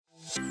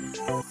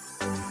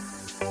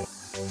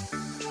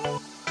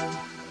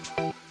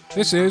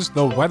This is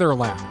the Weather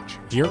Lounge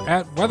here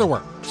at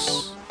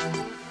WeatherWorks.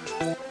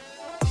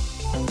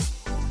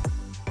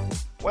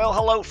 Well,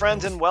 hello,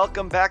 friends, and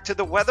welcome back to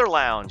the Weather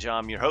Lounge.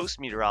 I'm your host,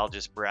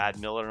 meteorologist Brad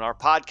Miller, and our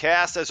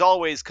podcast, as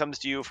always, comes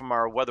to you from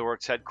our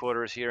WeatherWorks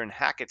headquarters here in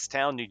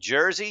Hackettstown, New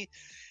Jersey.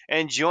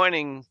 And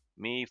joining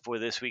me for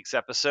this week's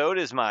episode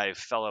is my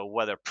fellow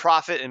weather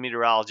prophet and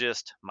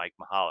meteorologist, Mike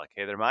Mahalik.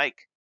 Hey there, Mike.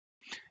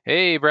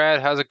 Hey,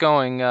 Brad, how's it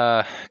going?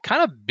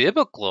 Kind of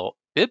biblical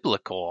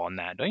on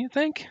that, don't you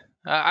think?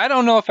 I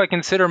don't know if I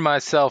consider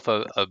myself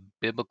a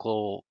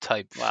biblical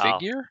type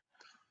figure.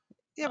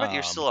 Yeah, but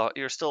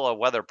you're still a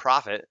weather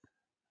prophet.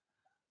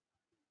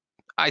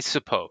 I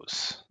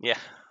suppose. Yeah.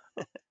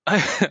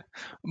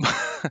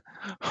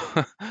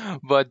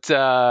 But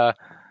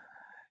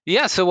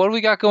yeah. So what do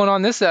we got going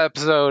on this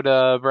episode,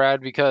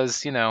 Brad?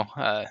 Because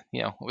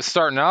we're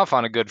starting off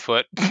on a good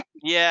foot.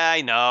 Yeah,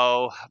 I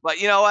know, but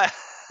you know what?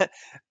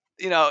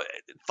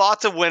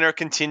 Thoughts of winter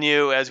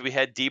continue as we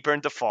head deeper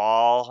into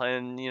fall,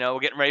 and we're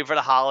getting ready for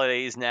the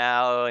holidays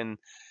now, and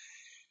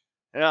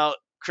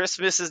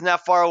Christmas isn't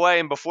that far away,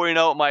 and before you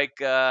know it, Mike,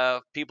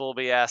 people will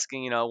be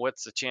asking,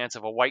 what's the chance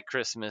of a white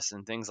Christmas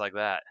and things like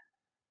that.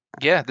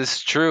 Yeah, this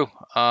is true.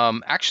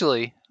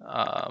 Actually,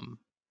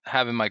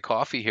 having my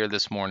coffee here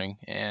this morning,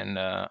 and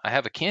I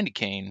have a candy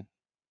cane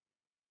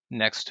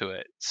next to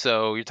it.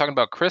 So you're talking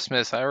about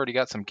Christmas. I already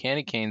got some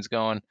candy canes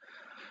going,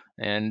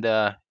 and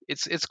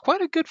it's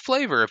quite a good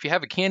flavor if you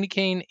have a candy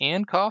cane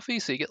and coffee.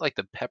 So you get like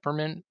the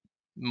peppermint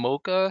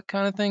mocha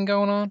kind of thing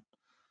going on.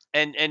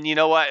 And you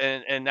know what?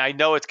 And I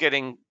know it's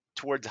getting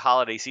towards the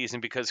holiday season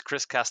because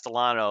Chris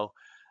Castellano,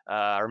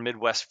 our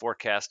Midwest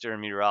forecaster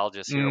and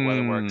meteorologist here at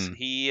WeatherWorks,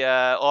 he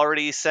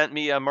already sent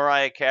me a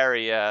Mariah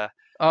Carey oh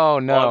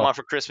no, All I Want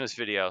for Christmas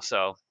video.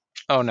 So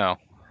oh no.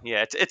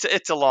 Yeah,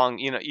 it's a long,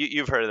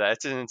 you've heard of that.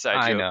 It's an inside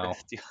joke. I know.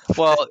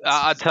 Well,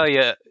 I'll tell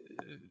you,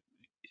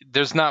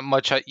 there's not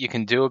much you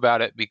can do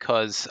about it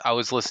because I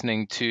was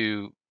listening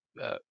to,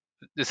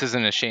 this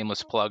isn't a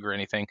shameless plug or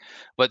anything,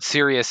 but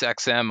Sirius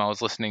XM I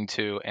was listening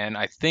to, and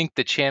I think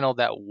the channel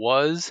that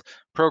was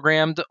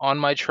programmed on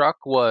my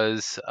truck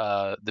was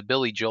the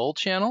Billy Joel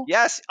channel.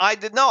 Yes, I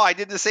did. No, I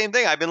did the same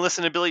thing. I've been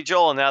listening to Billy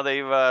Joel, and now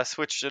they've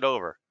switched it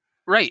over.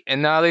 Right,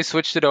 and now they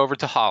switched it over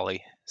to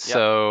Holly. Yep.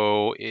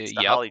 So, it's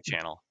the Holly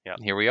channel. Yep.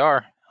 Here we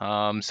are.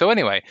 So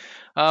anyway,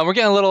 we're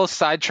getting a little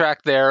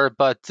sidetracked there,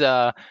 but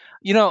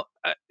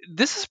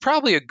this is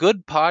probably a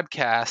good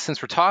podcast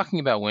since we're talking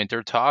about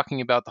winter,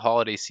 talking about the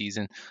holiday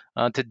season,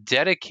 to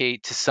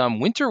dedicate to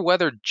some winter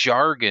weather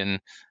jargon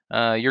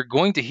you're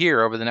going to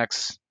hear over the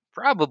next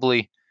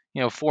probably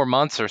 4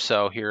 months or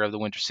so here of the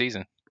winter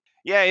season.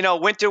 Yeah,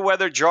 winter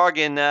weather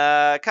jargon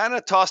kind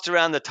of tossed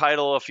around the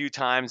title a few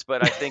times,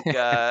 but I think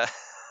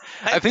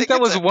I think that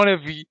was one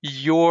of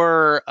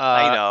your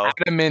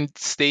adamant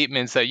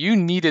statements that you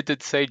needed to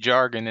say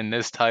jargon in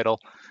this title.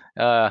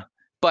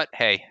 But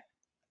hey,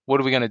 what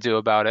are we going to do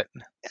about it?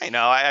 I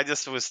know. I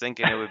just was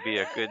thinking it would be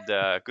a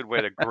good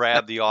way to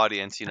grab the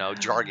audience,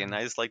 jargon.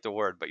 I just like the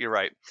word, but you're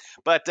right.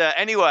 But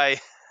anyway,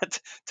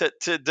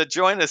 to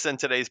join us in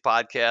today's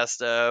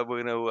podcast,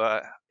 we're going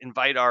to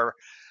invite our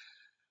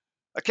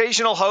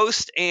occasional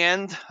host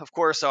and, of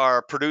course,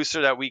 our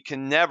producer that we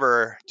can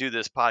never do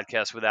this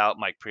podcast without,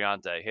 Mike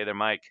Priante. Hey there,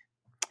 Mike.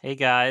 Hey,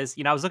 guys.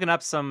 I was looking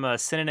up some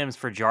synonyms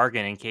for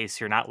jargon in case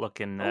you're not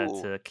looking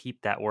to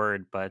keep that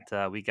word, but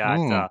we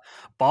got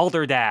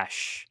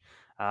balderdash,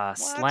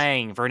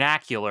 slang,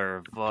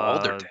 vernacular.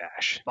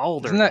 Balderdash.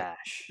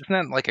 Balderdash. Isn't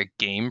that like a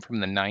game from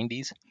the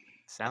 90s?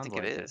 Sounds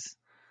like it is.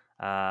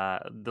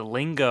 The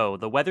lingo,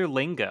 the weather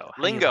lingo.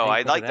 Lingo,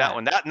 I like that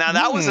one.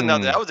 That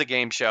was a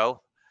game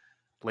show.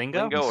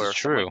 Lingo or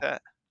true. Like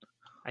that.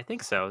 I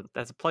think so.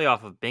 That's a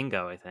playoff of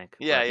bingo, I think.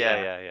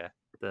 Yeah.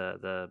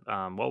 The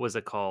what was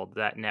it called?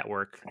 That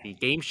network, the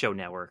Game Show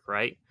Network,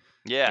 right?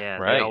 Yeah,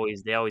 right.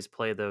 They always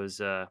play those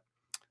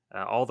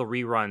all the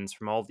reruns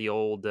from all the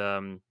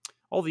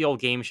old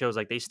game shows.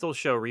 Like they still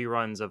show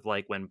reruns of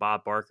like when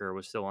Bob Barker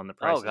was still on The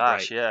Price is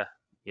gosh, Right.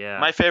 Yeah.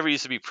 My favorite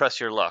used to be Press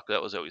Your Luck.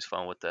 That was always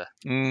fun with the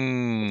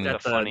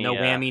funny no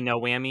whammy, no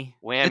whammy.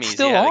 Whammies. It's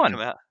still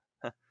on.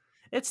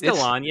 It's still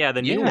on, yeah.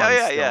 The new one's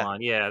still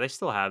on, yeah. They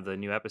still have the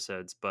new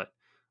episodes, but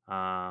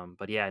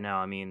yeah, no.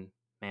 I mean,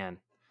 man,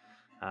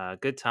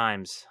 good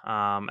times.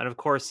 And of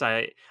course,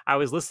 I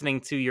was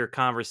listening to your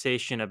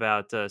conversation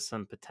about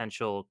some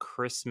potential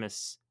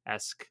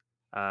Christmas-esque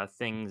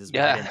things as we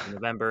head into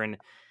November. And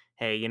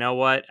hey, you know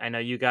what? I know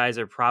you guys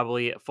are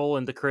probably full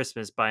into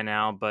Christmas by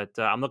now, but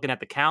I'm looking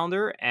at the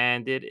calendar,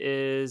 and it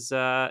is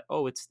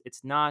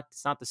it's not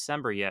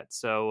December yet,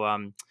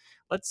 so.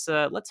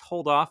 Let's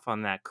hold off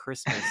on that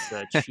Christmas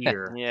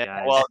cheer. Yeah,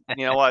 guys. well,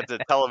 you know what? The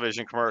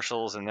television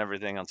commercials and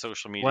everything on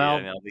social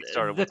media, they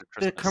started with the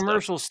Christmas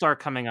commercials start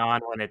coming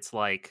on when it's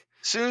like...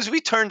 As soon as we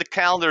turned the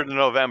calendar to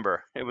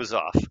November, it was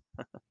off.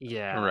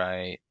 Yeah.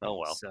 Right. Oh,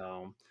 well.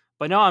 So,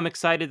 but no, I'm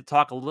excited to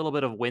talk a little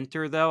bit of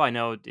winter, though. I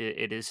know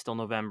it is still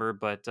November,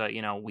 but,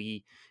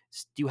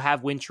 do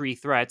have wintry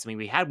threats. I mean,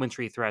 we had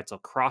wintry threats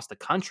across the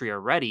country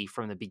already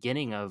from the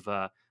beginning of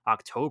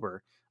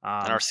October.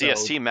 And our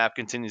CST map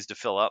continues to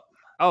fill up.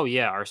 Oh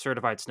yeah, our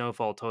certified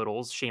snowfall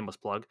totals, shameless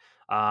plug,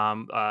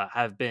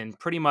 have been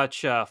pretty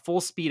much full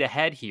speed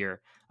ahead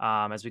here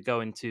as we go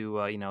into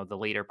the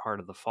later part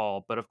of the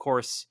fall. But of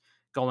course,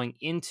 going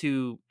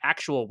into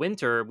actual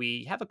winter,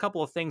 we have a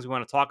couple of things we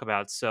want to talk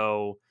about.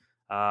 So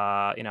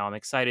I'm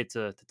excited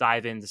to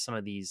dive into some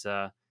of these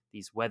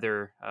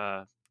weather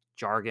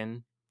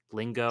jargon,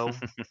 lingo,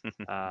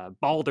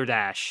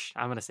 balderdash.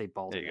 I'm gonna say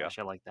balderdash.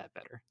 I like that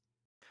better.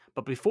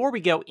 But before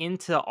we go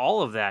into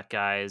all of that,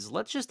 guys,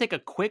 let's just take a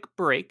quick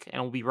break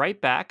and we'll be right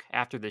back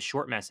after this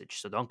short message.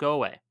 So don't go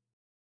away.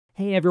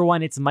 Hey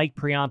everyone, it's Mike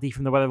Prianti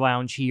from the Weather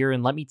Lounge here,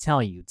 and let me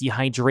tell you,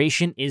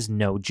 dehydration is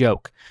no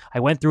joke. I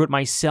went through it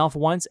myself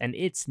once, and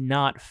it's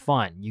not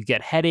fun. You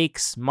get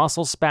headaches,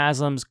 muscle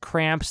spasms,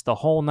 cramps, the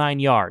whole 9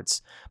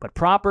 yards. But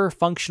proper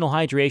functional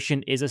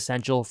hydration is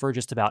essential for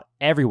just about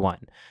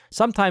everyone.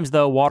 Sometimes,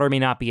 though, water may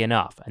not be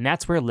enough, and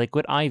that's where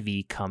Liquid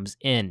IV comes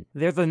in.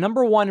 They're the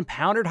 #1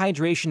 powdered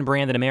hydration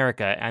brand in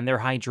America, and their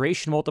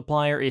hydration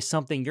multiplier is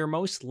something you're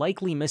most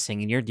likely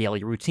missing in your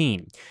daily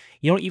routine.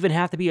 You don't even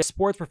have to be a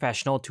sports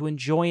professional to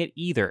enjoy it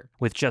either.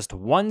 With just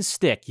one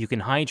stick, you can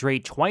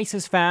hydrate twice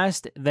as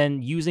fast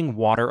than using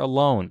water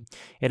alone.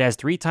 It has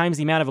 3 times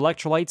the amount of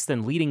electrolytes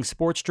than leading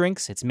sports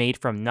drinks, it's made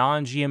from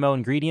non-GMO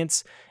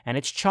ingredients, and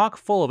it's chock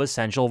full of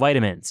essential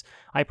vitamins.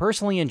 I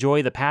personally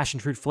enjoy the passion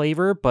fruit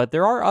flavor, but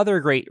there are other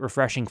great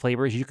refreshing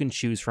flavors you can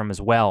choose from as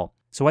well.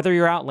 So whether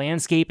you're out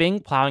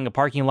landscaping, plowing a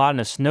parking lot in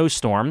a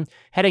snowstorm,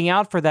 heading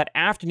out for that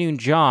afternoon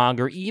jog,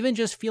 or even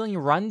just feeling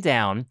run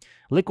down,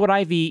 Liquid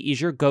IV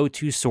is your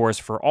go-to source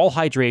for all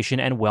hydration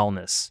and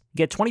wellness.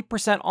 Get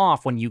 20%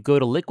 off when you go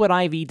to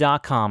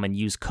liquidiv.com and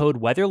use code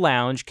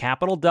WeatherLounge,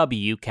 capital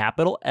W,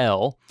 capital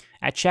L,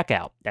 at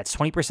checkout. That's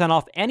 20%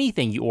 off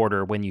anything you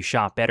order when you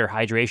shop Better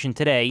Hydration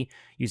today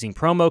using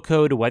promo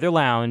code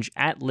WeatherLounge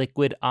at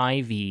liquidiv.com.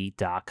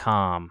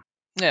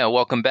 Yeah,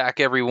 welcome back,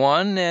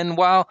 everyone. And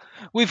while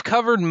we've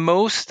covered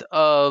most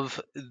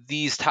of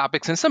these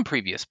topics in some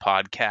previous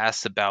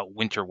podcasts about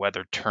winter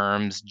weather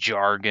terms,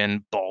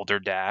 jargon,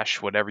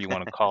 balderdash, whatever you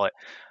want to call it,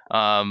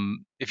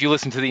 if you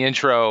listen to the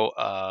intro,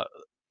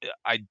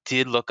 I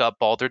did look up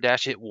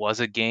balderdash. It was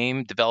a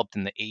game developed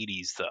in the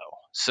 80s, though.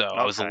 So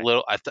I was a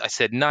little, I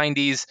said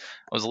 90s.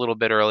 I was a little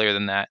bit earlier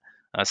than that.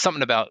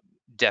 Something about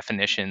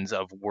definitions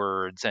of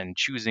words and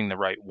choosing the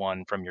right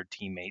one from your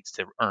teammates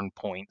to earn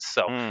points.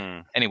 So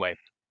anyway,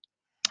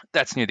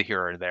 that's neither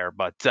here or there.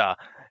 But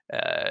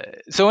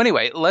so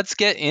anyway, let's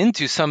get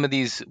into some of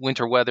these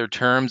winter weather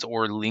terms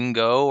or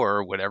lingo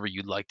or whatever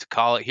you'd like to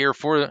call it here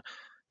for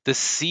the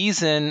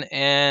season.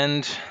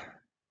 And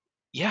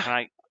yeah,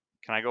 can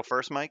I go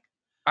first, Mike?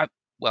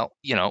 Well,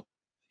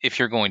 if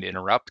you're going to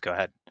interrupt, go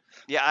ahead.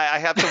 Yeah, I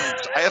have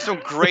some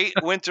great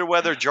winter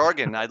weather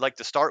jargon I'd like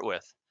to start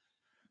with.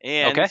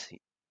 And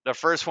the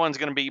first one's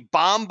going to be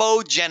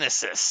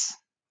bombogenesis.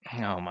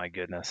 Oh my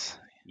goodness.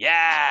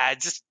 Yeah,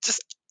 just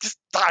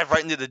dive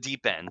right into the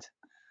deep end.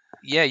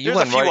 Yeah, there's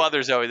a few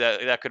others though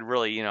that could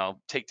really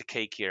take the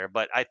cake here,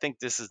 but I think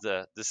this is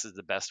the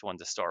best one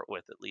to start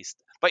with at least.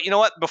 But you know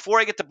what? Before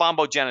I get to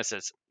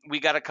bombogenesis, I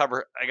got to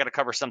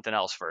cover something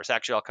else first.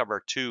 Actually, I'll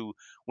cover 2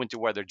 winter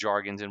weather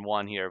jargons in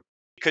one here,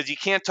 because you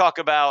can't talk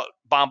about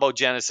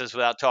bombogenesis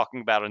without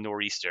talking about a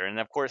nor'easter. And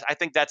of course, I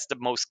think that's the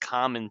most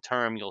common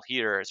term you'll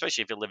hear,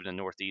 especially if you live in the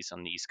Northeast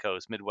on the East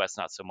Coast. Midwest,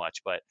 not so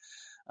much, but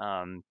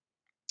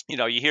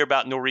you hear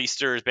about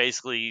nor'easters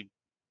basically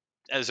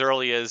as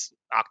early as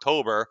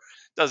October.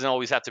 Doesn't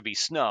always have to be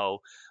snow,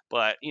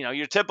 but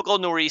your typical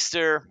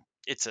nor'easter,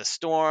 it's a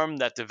storm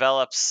that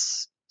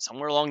develops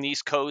somewhere along the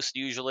East Coast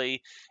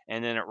usually,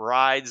 and then it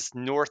rides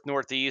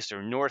northeast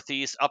or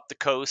northeast up the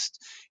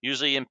coast,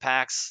 usually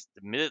impacts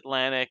the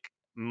mid-Atlantic,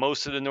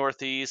 most of the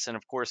Northeast, and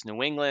of course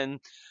New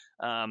England.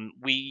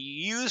 We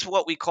use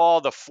what we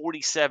call the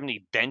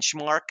 40-70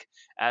 benchmark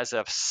as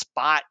a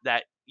spot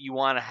that you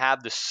want to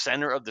have the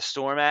center of the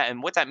storm at.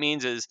 And what that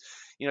means is,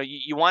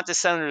 you want the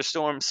center of the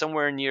storm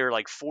somewhere near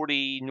like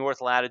 40 north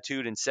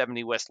latitude and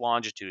 70 west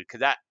longitude, because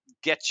that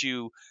gets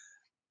you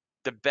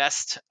the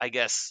best, I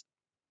guess,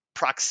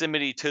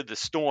 proximity to the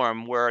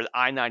storm, where the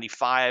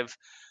I-95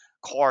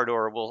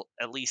 corridor will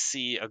at least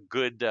see a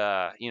good,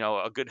 a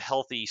good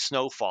healthy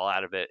snowfall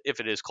out of it, if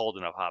it is cold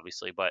enough,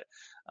 obviously. But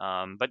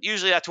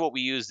usually that's what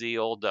we use, the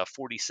old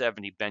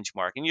 40-70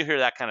 benchmark. And you hear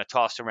that kind of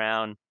tossed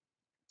around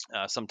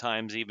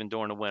sometimes even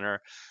during the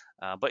winter.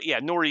 But yeah,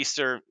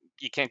 nor'easter,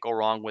 you can't go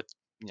wrong with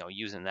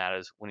using that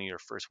as one of your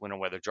first winter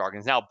weather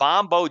jargons. Now,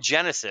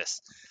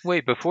 bombogenesis.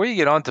 Wait, before you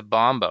get on to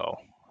bombo,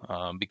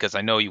 because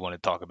I know you want to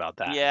talk about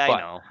that. Yeah, but,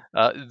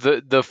 I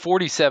know. The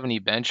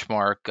 40-70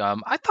 benchmark,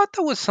 I thought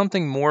that was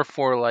something more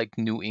for like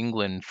New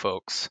England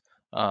folks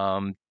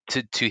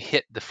to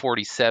hit the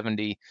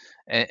 40-70,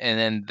 and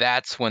then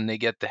that's when they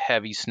get the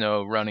heavy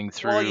snow running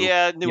through. Well,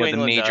 yeah, New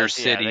England the major does.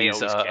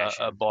 cities,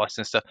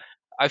 Boston stuff.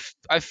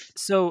 I've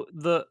So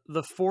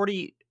the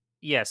 40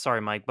 Yeah, sorry,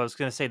 Mike, but I was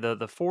gonna say the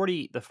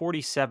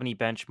 40/70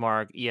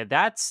 benchmark. Yeah,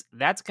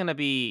 that's gonna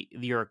be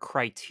your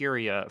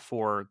criteria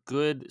for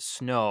good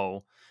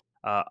snow,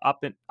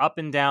 up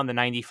and down the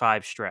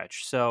 95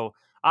 stretch. So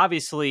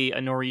obviously,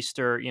 a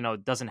nor'easter,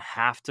 doesn't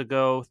have to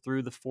go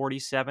through the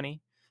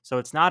 40/70. So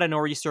it's not a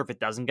nor'easter if it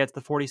doesn't get to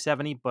the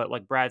 40/70. But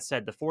like Brad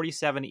said, the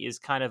 40/70 is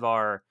kind of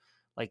our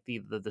like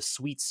the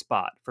sweet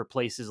spot for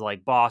places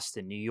like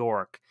Boston, New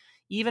York,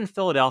 even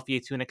Philadelphia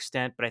to an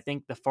extent. But I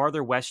think the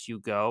farther west you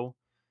go,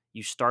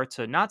 you start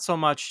to not so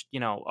much,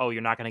 oh,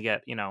 you're not going to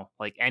get,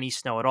 like any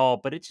snow at all,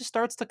 but it just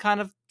starts to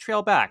kind of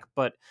trail back.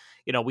 But,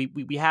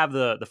 we have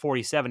the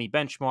 40/70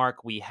 benchmark.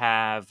 We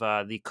have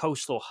the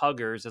coastal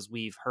huggers, as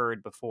we've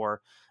heard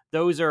before.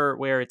 Those are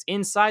where it's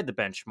inside the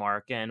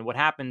benchmark. And what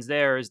happens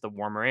there is the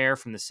warmer air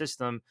from the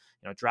system,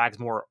 drags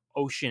more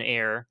ocean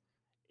air.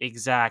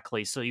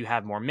 Exactly. So you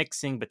have more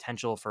mixing,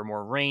 potential for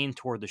more rain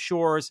toward the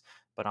shores.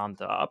 But on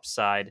the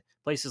upside,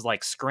 places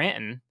like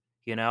Scranton,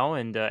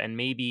 and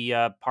maybe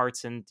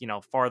parts in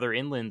farther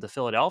inland to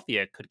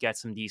Philadelphia could get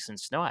some decent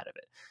snow out of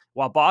it,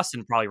 while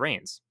Boston probably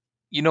rains.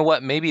 You know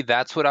what? Maybe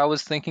that's what I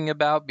was thinking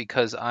about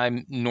because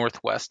I'm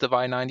northwest of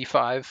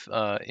I-95 in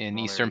Well,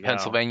 there eastern you go.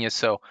 Pennsylvania.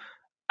 So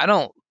I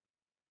don't,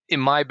 in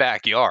my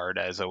backyard,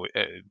 as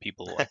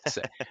people like to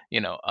say,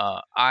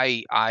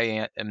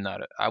 I am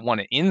not. I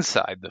want it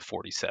inside the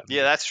 40/70.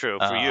 Yeah, that's true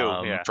for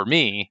you. Yeah. For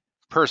me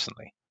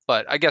personally,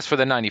 but I guess for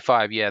the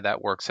 95, yeah,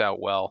 that works out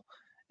well.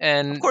 Of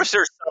And course,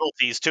 there's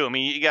subtleties too. I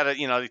mean, you got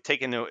to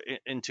take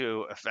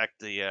into effect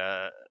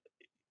the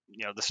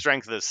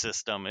strength of the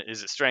system.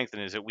 Is it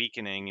strengthening? Is it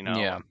weakening?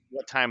 yeah,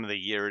 What time of the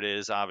year it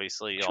is,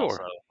 obviously, sure.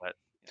 also. But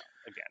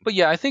again, But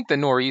yeah, I think the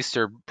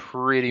nor'easter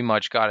pretty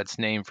much got its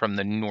name from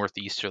the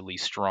northeasterly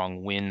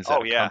strong winds that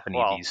oh yeah, accompany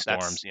well, these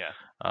that's storms.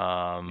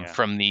 yeah.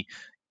 From the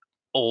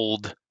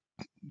old,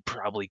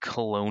 probably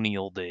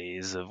colonial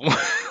days of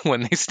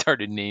when they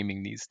started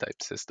naming these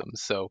type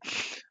systems. So,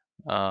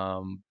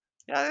 um,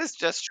 Yeah,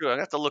 that's true. I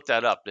have to look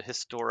that up. The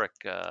historic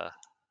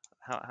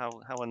how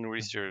a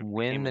nor'easter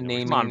when became a the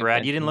nor'easter. Come on, naming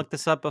Brad. You didn't invention. look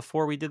this up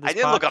before we did I this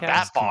didn't look up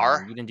that podcast? Come on.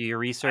 far. You didn't do your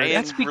I research?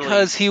 That's didn't really.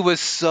 because he was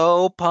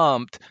so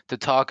pumped to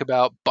talk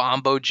about Okay,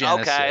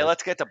 bombogenesis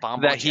let's get to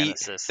that he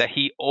bombogenesis. that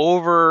he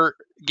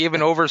gave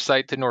an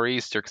oversight to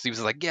nor'easter because he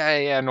was like,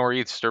 yeah,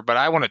 nor'easter, but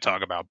I want to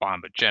talk about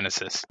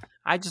bombogenesis.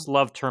 I just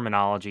love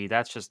terminology.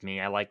 That's just me.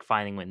 I like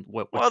finding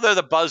what Well, they're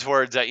the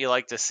buzzwords that you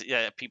like to see,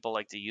 people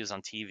like to use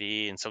on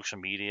TV and social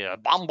media.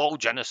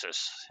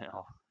 Bombogenesis.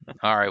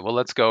 All right, well,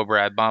 let's go,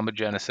 Brad.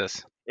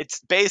 Bombogenesis. It's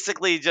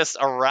basically just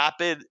a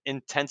rapid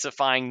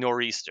intensifying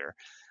nor'easter.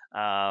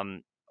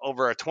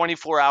 Over a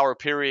 24-hour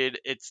period,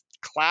 it's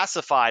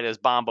classified as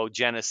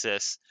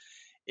bombogenesis.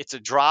 It's a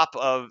drop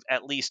of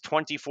at least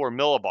 24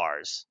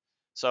 millibars.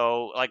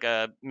 So, like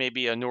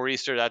maybe a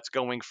nor'easter that's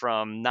going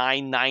from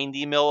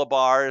 990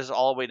 millibars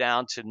all the way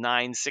down to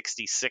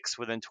 966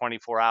 within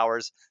 24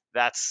 hours.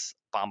 That's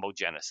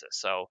bombogenesis.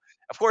 So,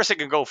 of course, it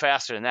can go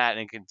faster than that,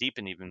 and it can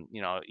deepen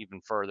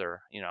even further,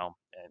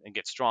 and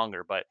get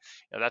stronger. But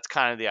that's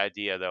kind of the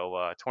idea,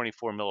 though.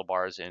 24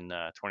 millibars in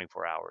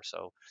 24 hours.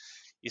 So,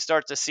 you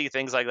start to see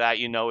things like that.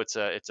 It's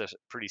a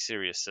pretty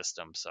serious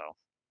system. So,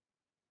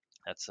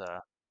 that's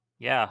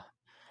yeah.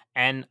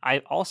 And I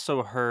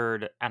also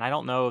heard, and I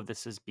don't know if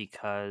this is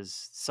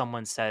because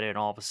someone said it and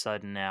all of a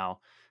sudden now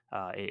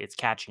it's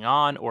catching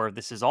on, or if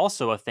this is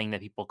also a thing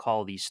that people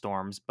call these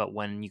storms. But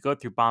when you go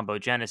through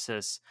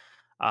bombogenesis,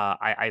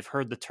 I've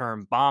heard the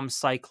term bomb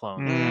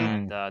cyclone,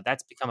 and Mm,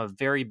 that's become a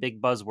very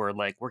big buzzword.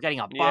 Like, we're getting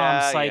a bomb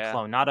yeah.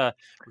 cyclone, we're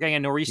getting a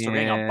nor'easter, we're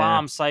getting a yeah.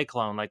 bomb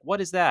cyclone. Like,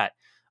 what is that?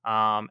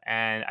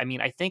 And I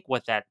mean, I think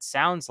what that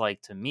sounds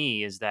like to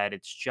me is that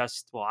it's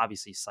just, well,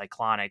 obviously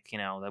cyclonic,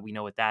 that we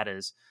know what that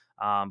is,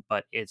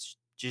 but it's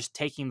just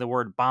taking the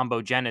word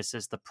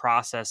bombogenesis, the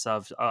process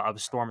of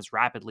storms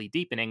rapidly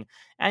deepening,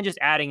 and just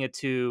adding it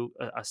to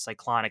a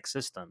cyclonic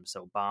system.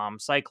 So bomb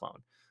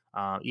cyclone,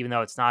 even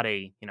though it's not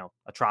a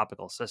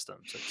tropical system,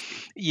 so to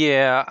speak.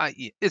 Yeah,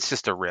 it's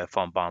just a riff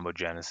on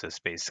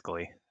bombogenesis,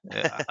 basically.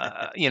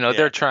 Yeah.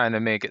 They're trying to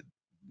make it,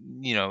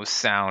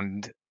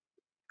 sound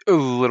a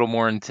little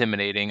more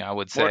intimidating, I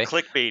would More say.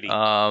 clickbaity.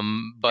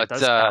 It But does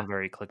sound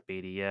very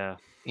clickbaity, yeah.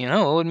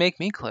 it would make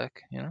me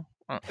click.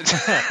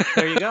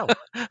 There you go.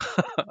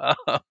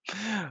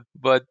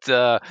 But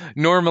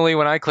normally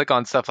when I click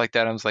on stuff like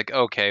that, I was like,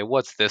 okay,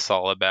 what's this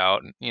all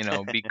about?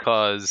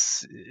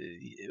 Because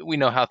we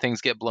know how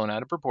things get blown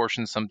out of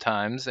proportion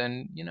sometimes,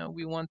 and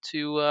we want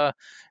to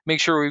make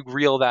sure we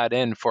reel that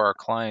in for our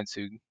clients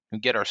who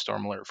get our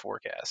storm alert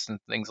forecasts and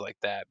things like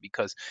that.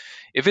 Because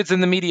if it's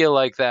in the media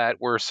like that,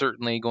 we're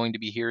certainly going to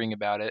be hearing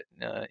about it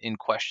in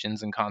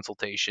questions and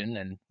consultation,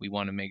 and we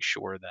want to make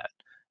sure that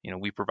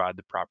we provide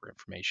the proper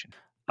information.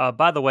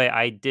 By the way,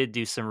 I did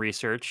do some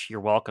research.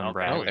 You're welcome, Okay,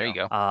 there Oh, Brad. we there you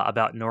go. go.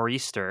 About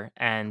nor'easter,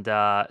 and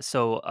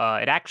so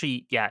it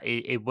actually, yeah,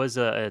 it was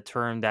a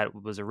term that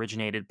was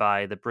originated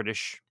by the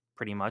British,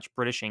 pretty much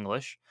British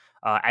English,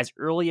 as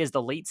early as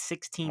the late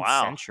 16th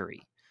Wow.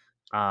 century.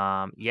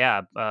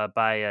 Yeah,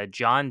 by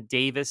John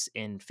Davis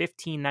in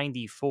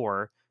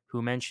 1594,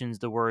 who mentions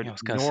the word I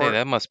was going to say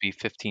that must be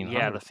 1500.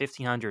 Yeah, the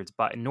 1500s.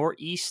 But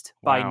northeast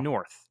by Wow.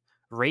 north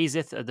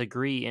raiseth a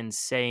degree in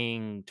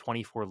saying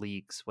 24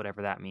 leagues,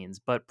 whatever that means.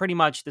 But pretty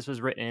much this was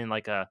written in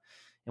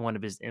in one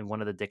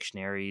of the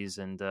dictionaries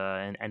and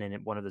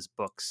in one of his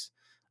books.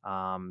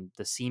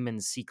 The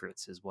Seaman's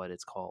Secrets is what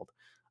it's called.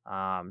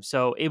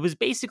 So it was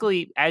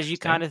basically, as you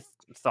kind of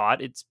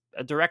thought, it's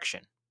a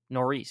direction,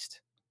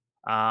 northeast.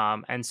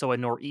 And so a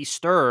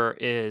nor'easter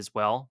is,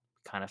 well,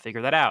 kind of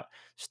figure that out.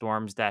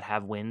 Storms that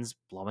have winds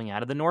blowing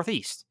out of the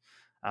northeast.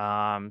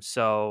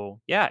 So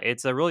yeah,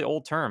 it's a really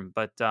old term,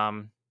 but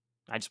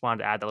I just wanted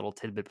to add that little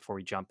tidbit before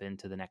we jump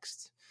into the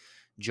next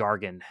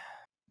jargon.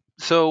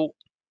 So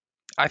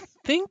I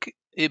think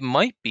it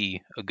might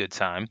be a good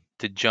time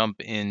to jump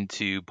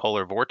into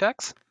polar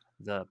vortex.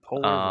 The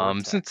polar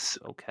vortex.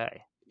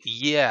 Okay.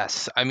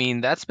 Yes, I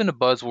mean that's been a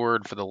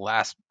buzzword for the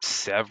last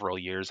several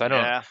years. I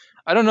don't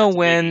That's know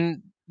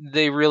when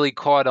they really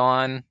caught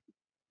on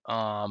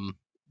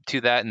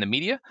to that in the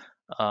media.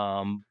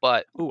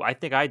 But I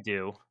think I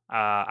do.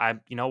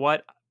 You know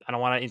what? I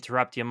don't want to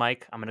interrupt you,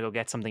 Mike. I'm gonna go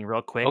get something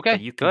real quick. Okay,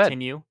 but you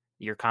continue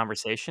your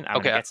conversation.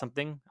 I'm gonna get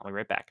something. I'll be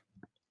right back.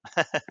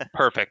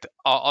 Perfect.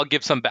 I'll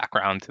give some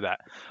background to that.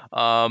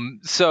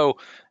 So,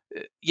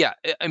 yeah,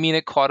 I mean,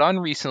 it caught on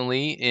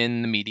recently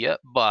in the media,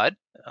 but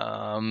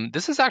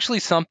this is actually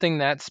something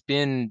that's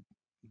been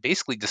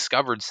basically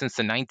discovered since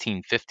the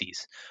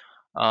 1950s.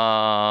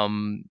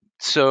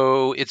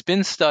 So it's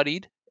been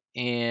studied,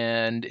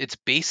 and it's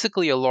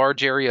basically a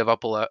large area of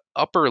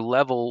upper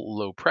level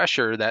low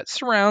pressure that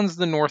surrounds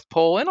the North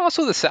Pole and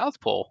also the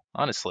South Pole,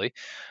 honestly.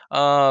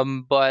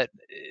 But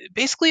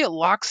basically, it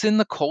locks in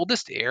the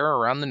coldest air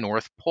around the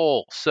North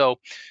Pole. So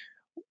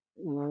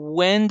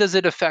when does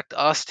it affect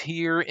us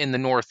here in the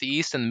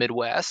Northeast and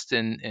Midwest,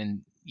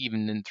 and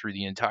even through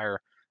the entire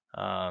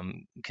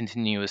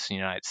continuous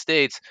United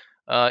States?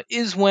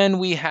 Is when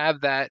we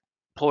have that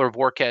polar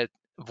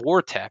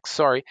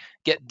vortex,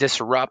 get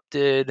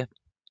disrupted,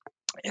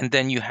 and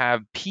then you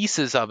have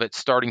pieces of it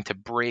starting to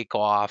break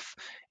off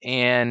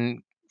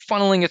and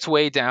funneling its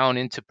way down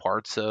into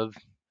parts of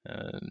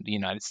the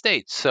United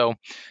States. So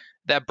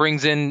that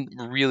brings in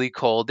really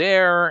cold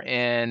air,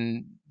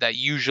 and that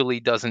usually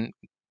doesn't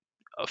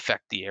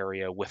affect the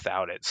area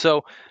without it.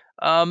 So,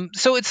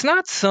 so it's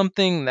not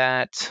something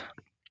that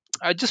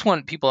I just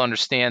want people to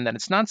understand that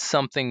it's not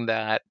something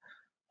that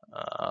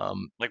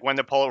like when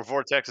the polar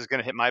vortex is going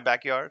to hit my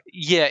backyard.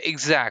 Yeah,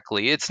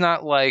 exactly. It's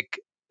not like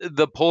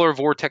the polar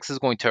vortex is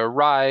going to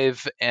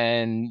arrive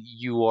and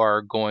you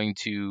are going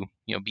to,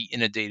 be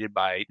inundated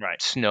by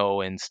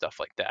snow and stuff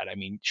like that. I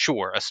mean,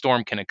 sure, a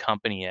storm can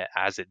accompany it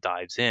as it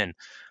dives in,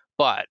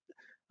 but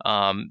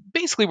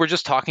basically, we're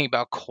just talking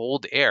about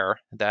cold air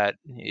that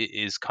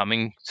is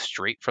coming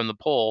straight from the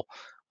pole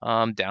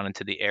down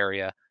into the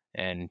area,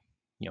 and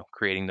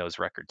creating those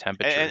record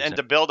temperatures. And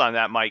to build on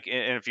that, Mike,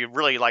 and if you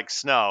really like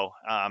snow,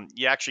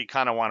 you actually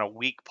kind of want a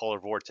weak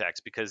polar vortex,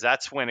 because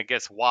that's when it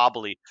gets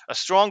wobbly. A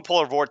strong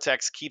polar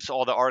vortex keeps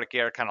all the Arctic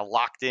air kind of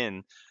locked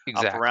in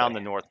up around the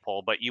North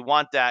Pole, but you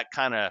want that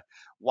kind of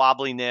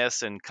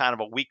wobbliness and kind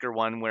of a weaker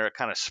one where it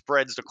kind of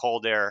spreads the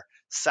cold air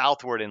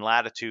southward in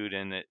latitude,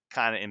 and it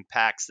kind of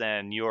impacts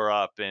then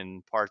Europe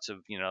and parts of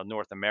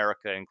North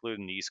America,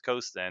 including the East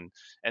Coast then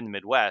and the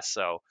Midwest.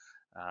 So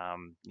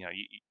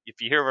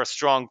if you hear of a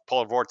strong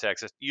polar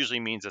vortex, it usually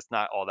means it's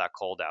not all that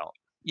cold out.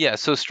 Yeah,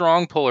 so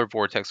strong polar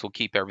vortex will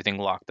keep everything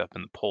locked up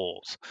in the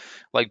poles.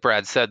 Like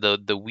Brad said,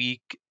 the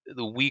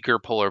weaker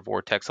polar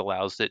vortex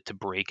allows it to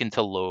break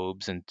into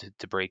lobes and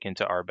to break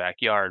into our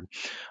backyard.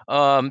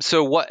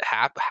 So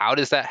how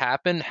does that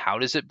happen? How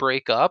does it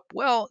break up?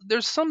 Well,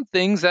 there's some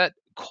things that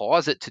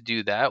cause it to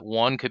do that.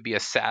 One could be a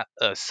sudden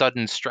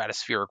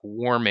stratospheric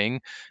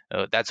warming.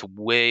 That's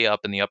way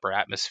up in the upper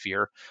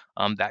atmosphere.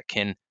 That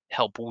can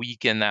help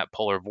weaken that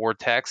polar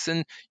vortex.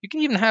 And you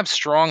can even have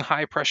strong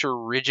high pressure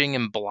ridging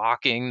and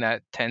blocking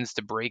that tends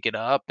to break it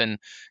up. And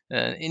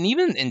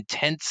even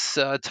intense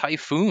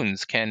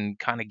typhoons can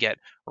kind of get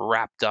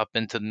wrapped up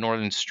into the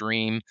northern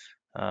stream,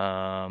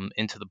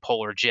 into the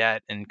polar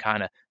jet, and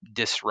kind of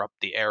disrupt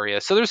the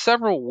area. So there's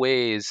several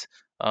ways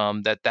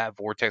that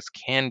vortex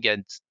can get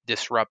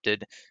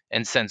disrupted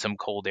and send some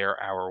cold air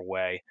our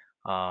way.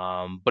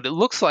 But it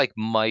looks like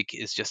Mike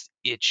is just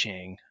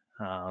itching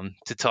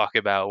to talk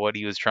about what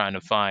he was trying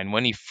to find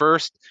when he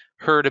first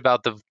heard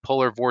about the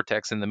polar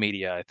vortex in the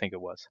media. I think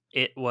it was.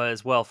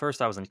 Well,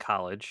 first I was in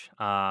college,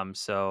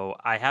 so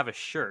I have a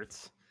shirt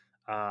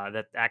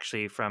that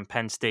actually from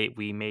Penn State.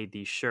 We made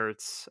these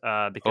shirts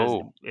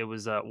because it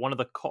was one of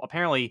the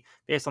apparently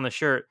based on the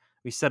shirt.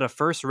 We set a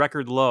first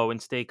record low in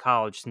State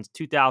College since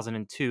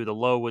 2002. The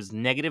low was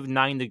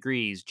 -9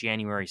 degrees,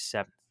 January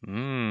 7th.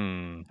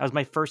 That was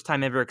my first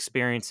time ever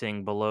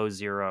experiencing below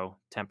zero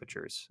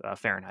temperatures,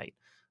 Fahrenheit.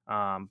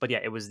 But yeah,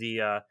 it was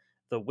the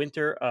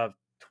winter of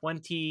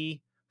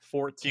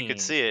 2014. You could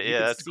see it.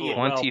 Yeah, that's cool.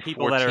 Well,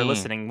 people that are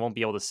listening won't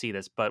be able to see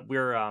this, but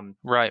we're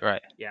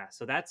right. Yeah,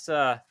 so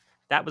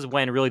that was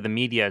when really the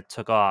media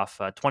took off.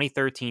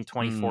 2013,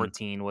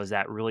 2014 was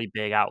that really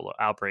big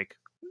outbreak.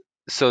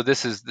 So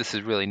this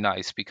is really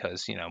nice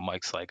because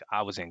Mike's like,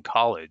 I was in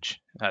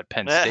college at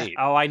Penn State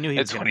Oh, I knew he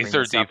in was going to bring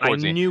this 2013, up. I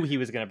 14. knew he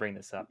was going to bring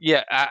this up.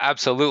 Yeah,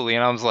 absolutely.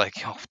 And I was like,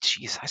 oh,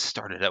 geez, I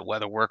started at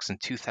WeatherWorks in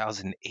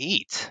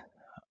 2008.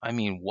 I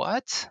mean,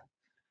 what?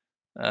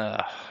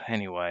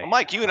 Anyway. Well,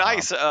 Mike, you and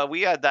I,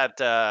 we had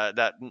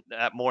that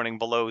morning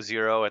below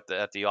zero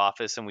at the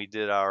office, and we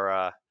did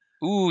our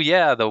Ooh,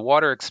 yeah, the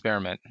water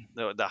experiment.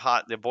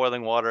 the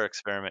boiling water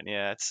experiment.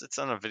 Yeah, it's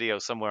on a video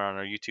somewhere on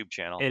our YouTube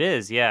channel. It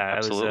is, yeah.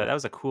 Absolutely. That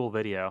was a cool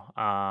video.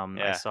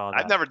 Yeah, I saw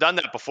that. I've never done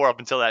that before up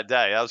until that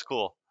day. That was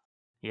cool.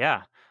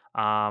 Yeah.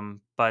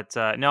 But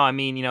no, I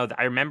mean,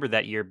 I remember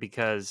that year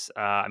because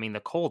I mean, the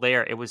cold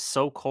air, it was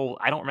so cold.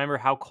 I don't remember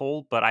how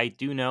cold, but I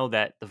do know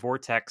that the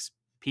vortex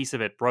piece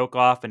of it broke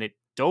off and it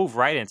dove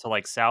right into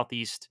like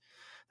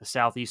the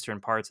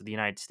southeastern parts of the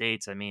United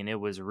States. I mean, it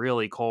was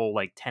really cold.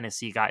 Like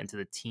Tennessee got into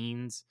the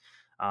teens.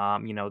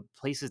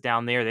 Places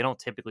down there, they don't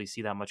typically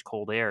see that much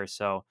cold air.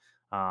 So,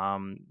 I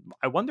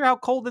wonder how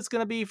cold it's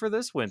going to be for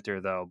this winter,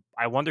 though.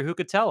 I wonder who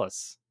could tell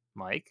us,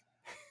 Mike.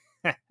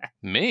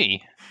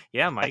 Me?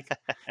 Yeah, Mike.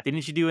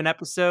 Didn't you do an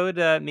episode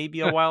maybe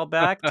a while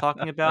back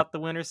talking about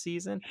the winter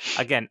season?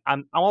 Again,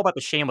 I'm all about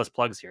the shameless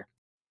plugs here.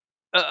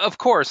 Of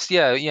course,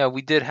 yeah.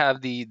 We did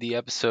have the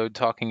episode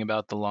talking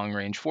about the long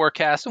range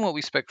forecast and what we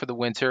expect for the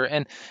winter,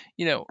 and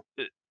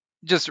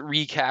just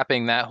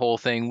recapping that whole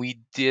thing,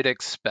 we did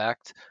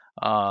expect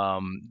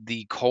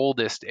the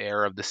coldest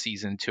air of the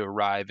season to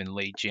arrive in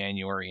late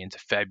January into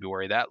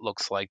February. That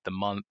looks like the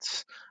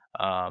months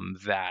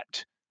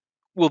that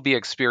we'll be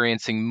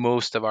experiencing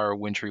most of our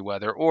wintry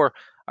weather, or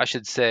I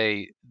should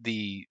say,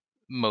 the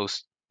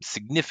most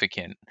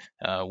significant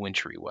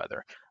wintry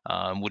weather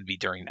would be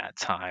during that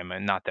time.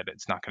 And not that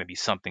it's not going to be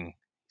something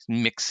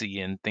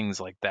mixy and things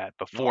like that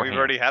Well, beforehand. we've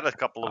already had a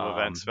couple of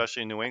events,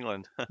 especially in New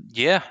England.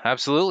 Yeah,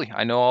 absolutely.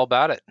 I know all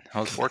about it.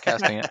 I was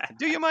forecasting it.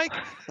 Do you, Mike?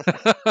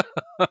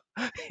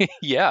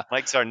 Yeah.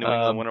 Mike's our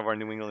one of our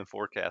New England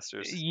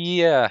forecasters.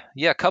 Yeah.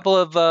 A couple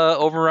of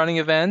overrunning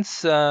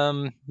events.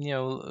 Little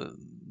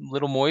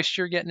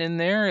moisture getting in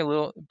there, a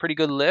little pretty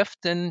good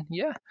lift, and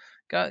yeah,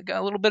 got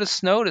a little bit of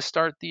snow to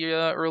start the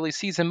early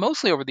season.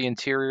 Mostly over the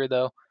interior,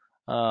 though.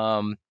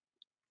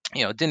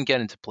 Didn't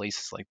get into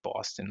places like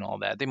Boston and all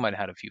that. They might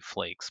have had a few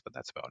flakes, but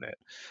that's about it.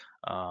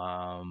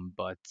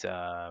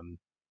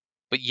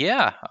 But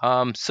yeah.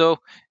 So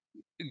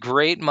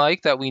great,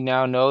 Mike, that we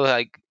now know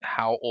like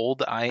how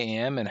old I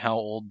am and how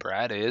old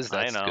Brad is.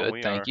 That's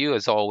good. Thank you,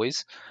 as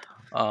always.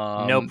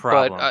 No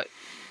problem. But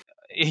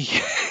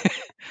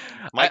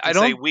Mike can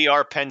say we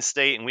are Penn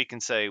State, and we can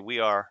say we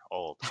are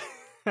old.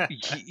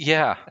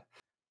 Yeah,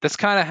 that's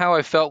kind of how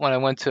I felt when I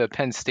went to a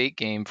Penn State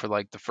game for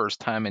like the first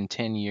time in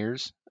 10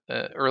 years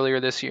earlier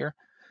this year,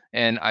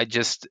 and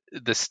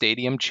the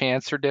stadium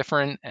chants are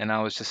different, and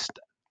I was just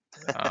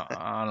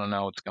I don't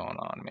know what's going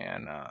on,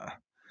 man.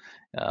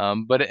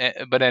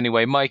 But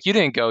anyway, Mike, you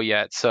didn't go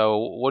yet, so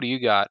what do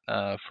you got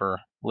for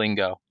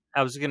lingo?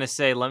 I was going to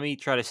say, let me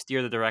try to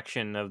steer the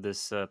direction of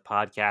this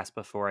podcast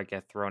before I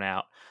get thrown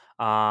out.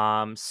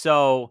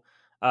 So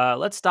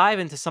let's dive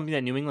into something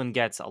that New England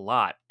gets a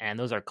lot, and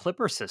those are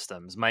clipper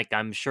systems. Mike,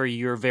 I'm sure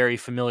you're very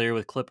familiar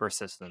with clipper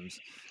systems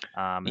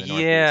in the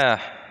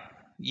Northeast.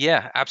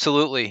 Yeah,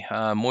 absolutely.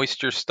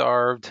 Moisture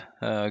starved,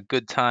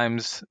 good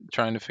times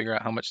trying to figure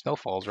out how much snow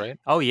falls, right?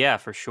 Oh yeah,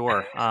 for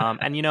sure.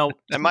 And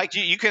and Mike,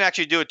 you can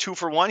actually do a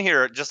 2-for-1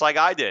 here, just like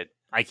I did.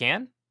 I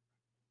can.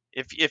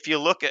 If you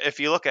look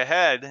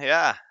ahead,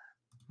 yeah.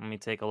 Let me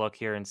take a look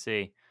here and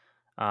see.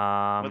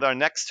 With our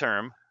next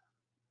term,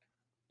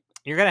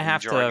 you're gonna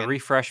have to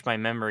refresh my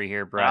memory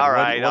here, Brad. All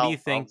right. What do you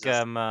think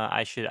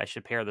I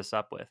should pair this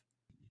up with?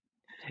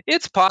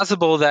 It's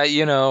possible that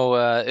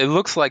it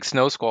looks like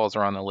snow squalls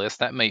are on the list.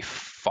 That may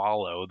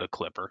follow the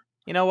clipper.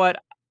 You know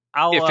what?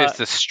 If it's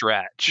a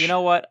stretch. You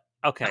know what?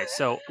 Okay,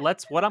 so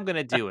what I'm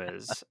gonna do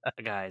is,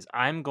 guys,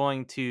 I'm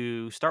going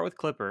to start with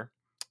clipper,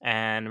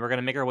 and we're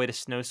gonna make our way to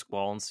snow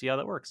squall and see how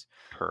that works.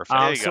 Perfect.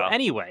 There you so go.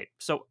 Anyway,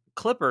 so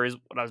clipper is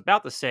what I was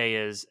about to say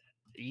is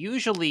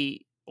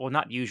usually, well,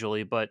 not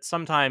usually, but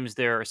sometimes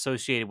they're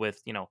associated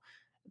with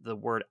the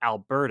word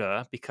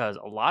Alberta, because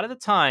a lot of the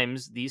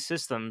times these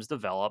systems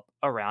develop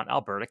around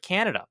Alberta,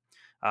 Canada.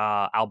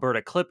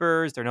 Alberta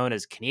clippers, they're known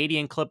as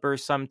Canadian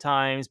clippers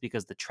sometimes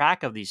because the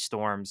track of these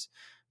storms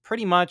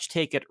pretty much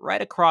take it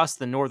right across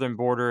the northern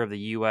border of the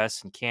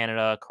US and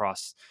Canada,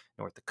 across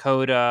North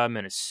Dakota,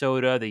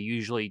 Minnesota. They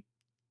usually,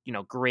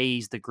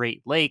 graze the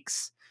Great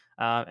Lakes.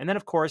 And then,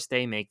 of course,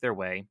 they make their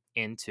way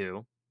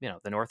into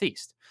the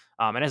Northeast.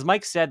 And as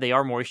Mike said, they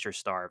are moisture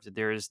starved.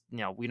 There's,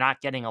 we're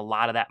not getting a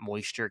lot of that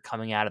moisture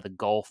coming out of the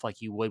Gulf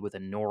like you would with a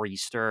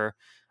nor'easter.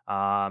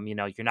 You're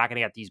not going to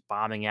get these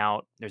bombing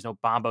out. There's no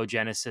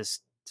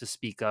bombogenesis to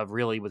speak of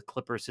really with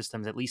clipper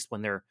systems, at least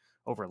when they're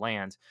over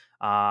land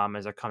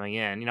as they're coming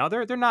in.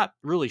 They're not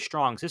really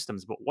strong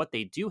systems, but what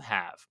they do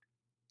have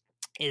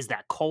is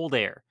that cold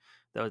air,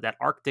 that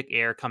Arctic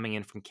air coming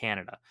in from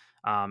Canada.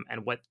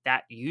 And what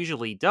that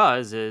usually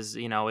does is,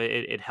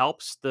 it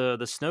helps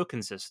the snow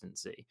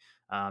consistency.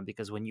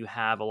 because when you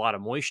have a lot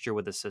of moisture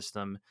with the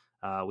system,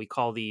 we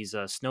call these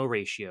snow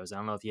ratios. I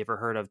don't know if you ever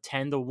heard of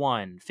 10 to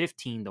 1,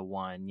 15 to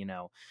 1.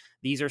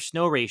 These are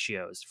snow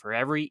ratios. For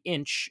every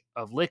inch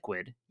of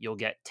liquid, you'll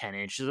get 10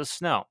 inches of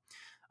snow.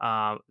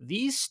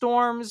 These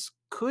storms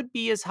could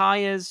be as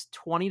high as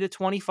 20 to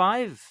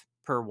 25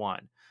 per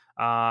one.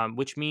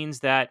 Which means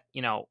that,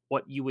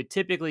 what you would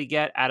typically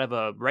get out of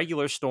a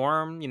regular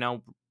storm,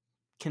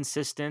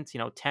 consistent,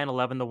 10,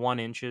 11 to 1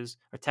 inches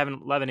or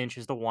 10, 11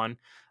 inches to 1,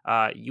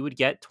 you would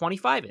get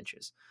 25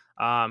 inches.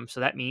 So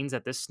that means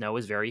that this snow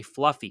is very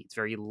fluffy. It's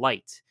very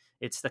light.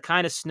 It's the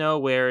kind of snow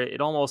where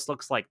it almost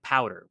looks like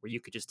powder, where you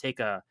could just take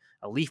a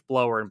leaf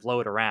blower and blow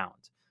it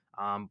around.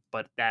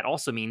 But that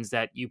also means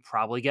that you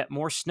probably get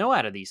more snow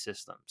out of these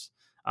systems.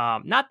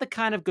 Not the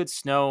kind of good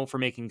snow for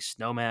making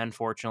snowmen,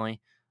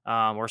 unfortunately,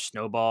 or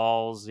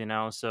snowballs.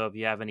 So if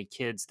you have any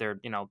kids,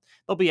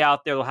 they'll be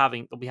out there,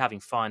 they'll be having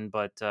fun,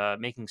 but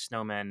making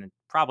snowmen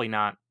probably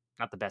not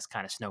the best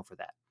kind of snow for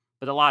that.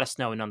 But a lot of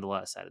snow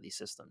nonetheless out of these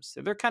systems.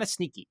 They're kind of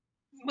sneaky.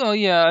 Well,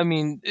 yeah, I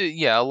mean,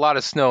 a lot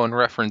of snow in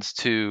reference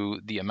to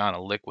the amount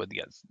of liquid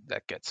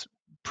that gets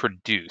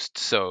produced.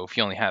 So if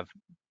you only have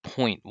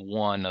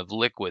 0.1 of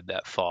liquid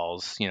that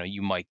falls,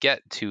 you might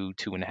get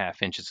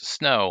 2.5 inches of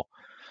snow,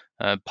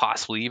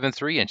 possibly even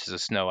 3 inches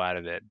of snow out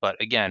of it.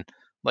 But again,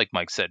 like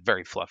Mike said,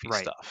 very fluffy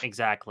Right, stuff.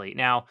 exactly.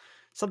 Now,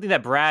 something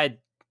that Brad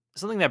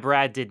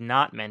did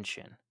not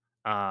mention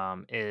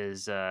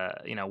is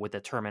with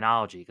the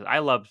terminology, because I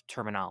love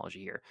terminology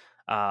here.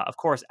 Of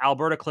course,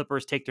 Alberta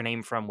Clippers take their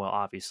name from, well,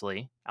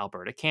 obviously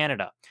Alberta,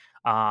 Canada,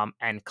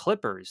 and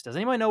Clippers. Does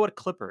anybody know what a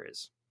clipper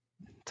is?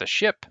 It's a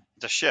ship.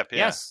 It's a ship.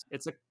 Yeah. Yes,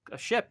 it's a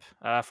ship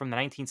from the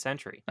 19th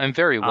century. I'm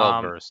very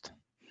well versed.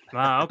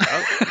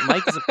 Okay.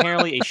 Mike is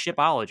apparently a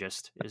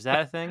shipologist. Is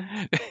that a thing?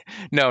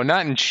 No,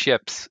 not in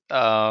ships.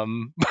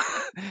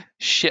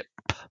 Ship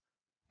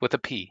with a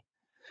P.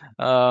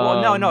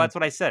 Well, no, that's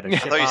what I said. A I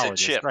thought you said shipologist,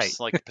 chips, right?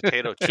 like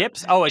potato chips.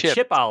 Chips? Oh, a Chips.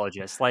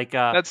 chipologist, like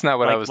That's not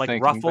what I was like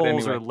thinking. Ruffles But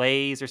anyway, or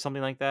Lay's or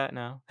something like that.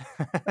 No.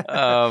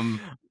 um,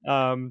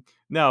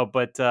 No,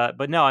 but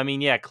no. I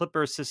mean, yeah,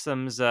 Clipper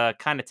systems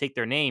kind of take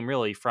their name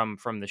really from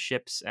the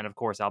ships and of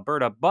course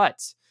Alberta,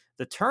 but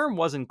the term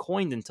wasn't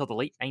coined until the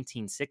late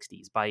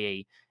 1960s by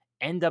a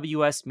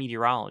NWS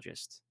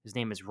meteorologist. His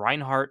name is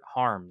Reinhard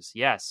Harms.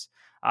 Yes.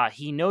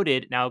 He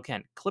noted, now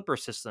again, Clipper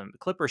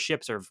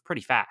ships are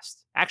pretty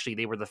fast. Actually,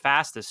 they were the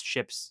fastest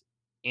ships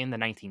in the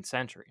 19th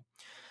century.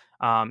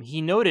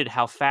 He noted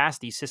how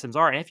fast these systems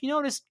are. And if you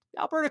notice,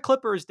 Alberta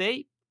Clippers,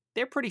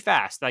 they're pretty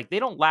fast. Like, they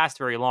don't last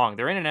very long.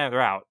 They're in and out, they're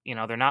out.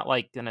 They're not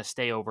like going to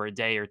stay over a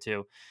day or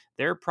two.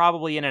 They're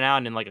probably in and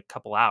out in like a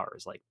couple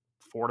hours, like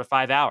 4 to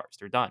 5 hours.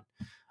 They're done.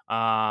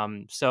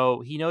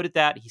 So he noted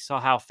that. He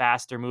saw how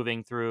fast they're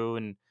moving through,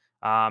 and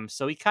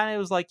so he kind of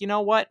was like, you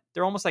know what?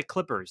 They're almost like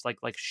clippers,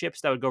 like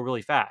ships that would go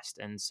really fast.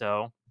 And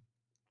so,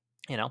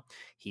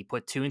 he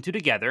put two and two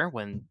together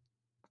when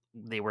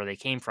where they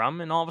came from,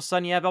 and all of a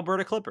sudden you have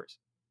Alberta Clippers.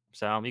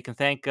 So you can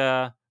thank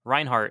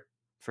Reinhardt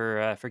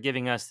for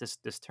giving us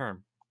this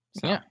term.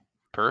 So, yeah,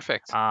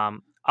 perfect.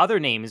 Other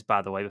names,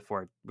 by the way,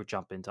 before we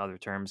jump into other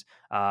terms,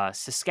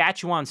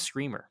 Saskatchewan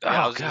Screamer.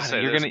 Yeah, I was going to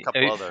say, there's a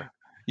couple other.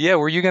 Yeah,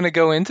 were you going to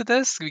go into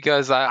this?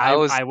 Because I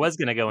was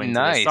going to go into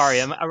nice. this.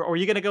 Sorry, were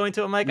you going to go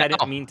into it, Mike? No, I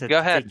didn't mean to go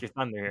ahead. take your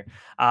thunder here.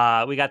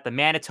 We got the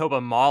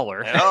Manitoba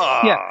Mauler.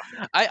 Oh. Yeah,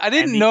 I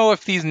didn't know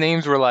if these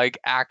names were like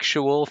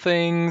actual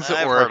things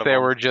or if they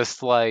were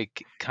just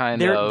like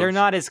kind of. They're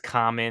not as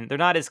common. They're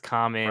not as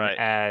common right.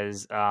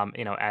 as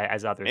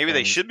as other. Maybe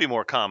things. They should be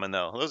more common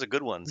though. Those are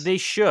good ones. They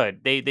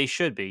should. They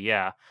should be.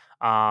 Yeah.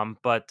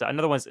 But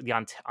another one's the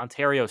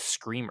Ontario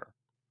Screamer,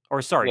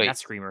 or sorry, Wait. not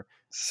Screamer.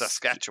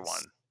 Saskatchewan.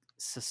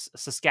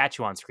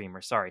 Saskatchewan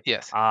Screamer. Sorry.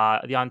 Yes.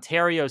 The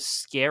Ontario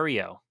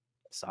Scario.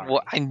 Sorry.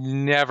 Well, I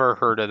never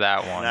heard of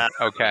that one.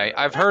 Okay,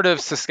 I've heard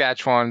of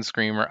Saskatchewan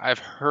Screamer. I've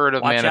heard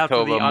of Watch Manitoba out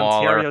for the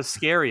Mauler. Ontario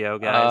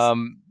Scario, guys.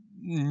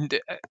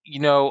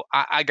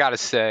 I gotta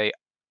say,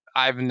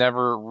 I've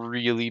never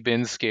really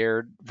been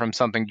scared from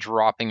something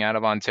dropping out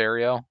of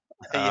Ontario.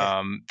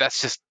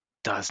 That's just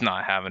does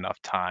not have enough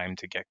time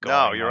to get going.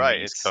 No, you're right.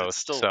 The East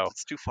Coast,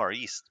 it's too far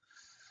east.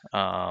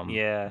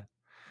 Yeah.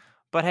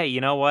 But hey,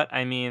 you know what?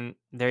 I mean,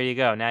 there you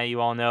go. Now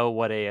you all know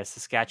what a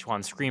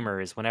Saskatchewan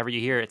Screamer is. Whenever you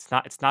hear it,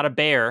 it's not a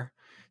bear,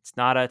 it's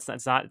not a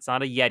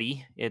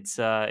Yeti. It's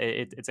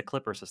a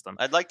clipper system.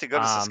 I'd like to go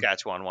to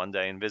Saskatchewan one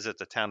day and visit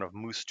the town of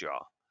Moose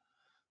Jaw.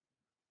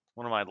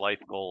 One of my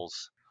life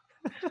goals.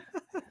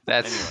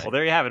 That's well,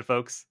 there you have it,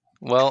 folks.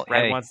 Well,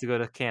 Brad wants to go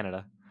to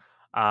Canada.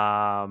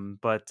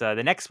 But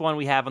the next one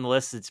we have on the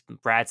list, it's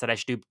Brad said I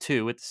should do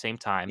two at the same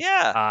time.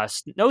 Yeah.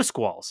 Snow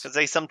squalls. Because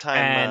they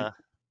sometimes.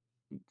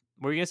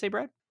 What were you gonna say,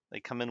 Brad? They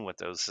come in with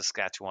those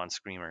Saskatchewan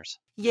Screamers.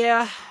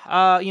 Yeah.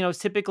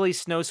 Typically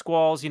snow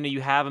squalls.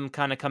 You have them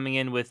kind of coming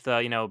in with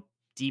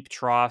deep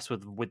troughs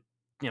with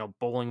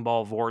bowling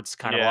ball vorts,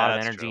 kind of a lot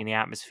of energy in the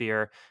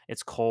atmosphere.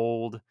 It's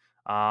cold.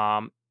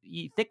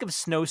 You think of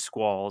snow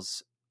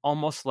squalls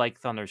almost like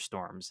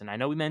thunderstorms. And I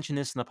know we mentioned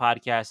this in the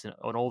podcast in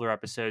older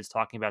episodes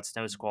talking about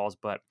snow squalls,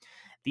 but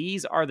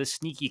These are the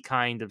sneaky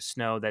kind of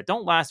snow that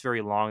don't last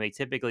very long. They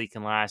typically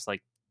can last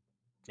like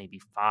maybe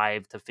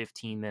 5 to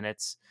 15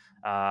 minutes,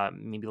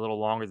 maybe a little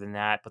longer than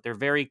that, but they're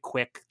very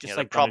quick, just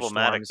they're like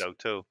problematic thunderstorms.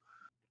 though too.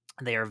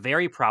 They are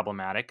very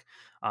problematic.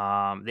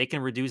 They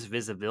can reduce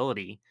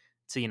visibility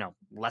to,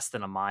 less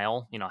than a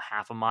mile,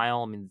 half a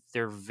mile. I mean,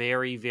 they're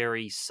very,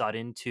 very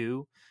sudden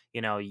too.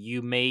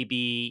 You may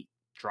be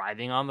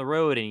driving on the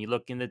road and you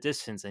look in the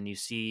distance and you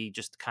see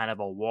just kind of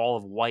a wall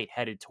of white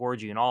headed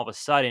towards you, and all of a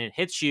sudden it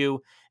hits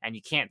you and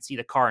you can't see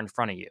the car in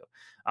front of you.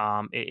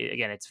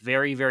 Again, it's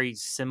very, very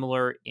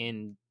similar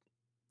in,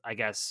 I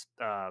guess,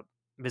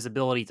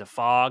 visibility to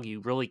fog.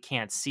 You really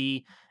can't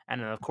see,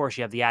 and then of course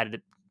you have the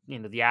added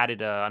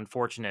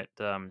unfortunate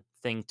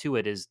thing to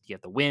it is you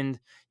have the wind,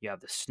 you have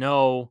the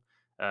snow.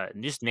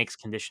 It just makes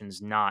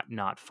conditions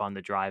not fun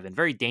to drive and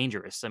very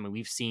dangerous. I mean,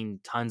 we've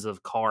seen tons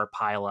of car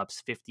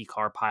pileups, 50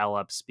 car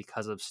pileups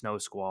because of snow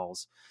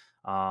squalls,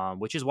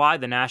 which is why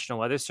the National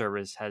Weather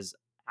Service has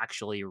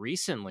actually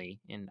recently,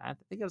 in I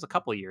think it was a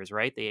couple of years,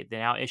 right? They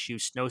now issue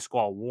snow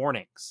squall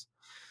warnings,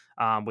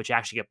 which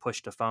actually get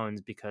pushed to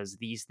phones because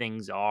these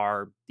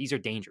are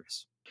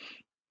dangerous.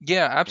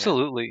 Yeah,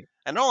 absolutely.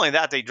 And not only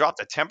that, they drop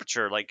the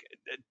temperature like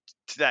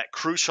to that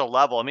crucial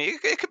level. I mean,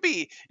 it could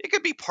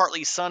be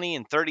partly sunny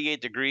and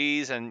 38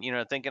 degrees, and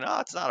thinking, oh,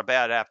 it's not a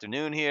bad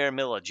afternoon here,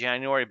 middle of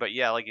January. But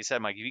yeah, like you said,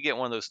 Mike, if you get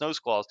one of those snow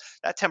squalls,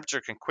 that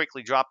temperature can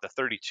quickly drop to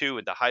 32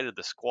 at the height of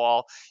the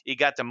squall. You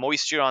got the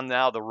moisture on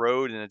now the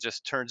road, and it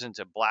just turns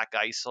into black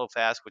ice so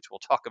fast, which we'll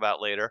talk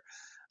about later.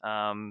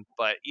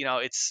 But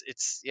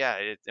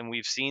and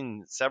we've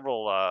seen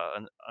several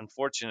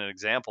unfortunate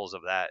examples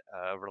of that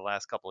over the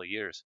last couple of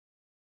years.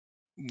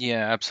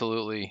 Yeah,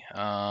 absolutely.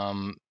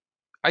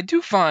 I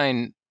do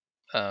find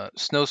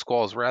snow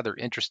squalls rather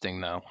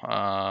interesting, though,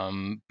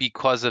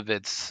 because of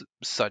its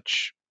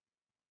such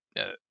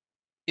uh,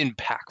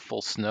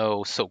 impactful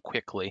snow so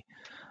quickly.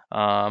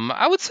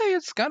 I would say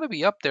it's got to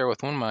be up there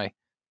with one of my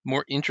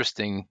more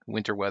interesting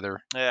winter weather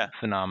Yeah,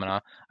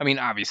 phenomena. I mean,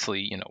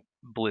 obviously,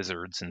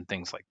 blizzards and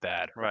things like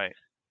that are, right.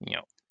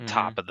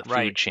 top of the food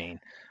Right. chain.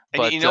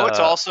 And But what's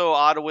also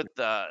odd with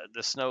the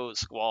snow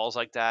squalls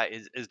like that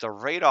is the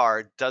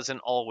radar doesn't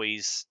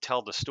always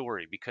tell the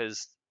story,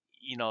 because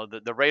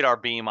the radar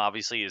beam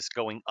obviously is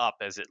going up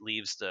as it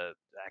leaves the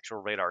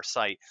actual radar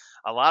site.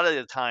 A lot of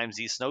the times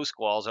these snow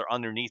squalls are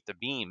underneath the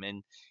beam,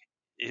 and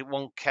it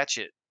won't catch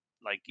it.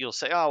 Like, you'll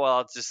say, oh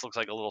well, it just looks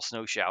like a little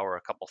snow shower,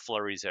 a couple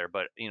flurries there,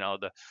 but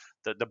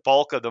the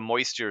bulk of the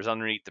moisture is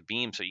underneath the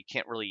beam, so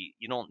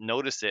you don't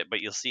notice it, but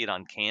you'll see it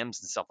on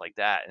cams and stuff like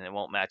that, and it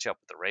won't match up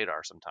with the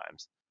radar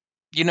sometimes.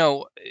 you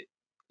know,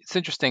 it's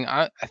interesting.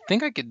 I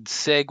think I could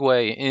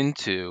segue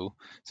into,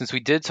 since we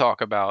did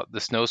talk about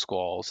the snow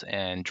squalls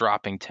and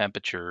dropping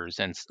temperatures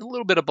and a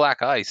little bit of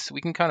black ice,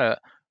 we can kind of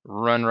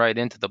run right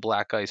into the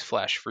black ice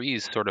flash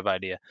freeze sort of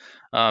idea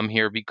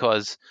here,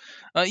 because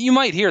you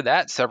might hear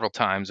that several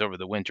times over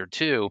the winter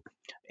too.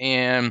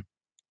 And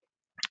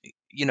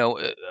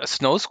a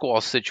snow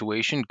squall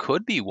situation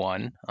could be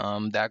one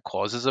that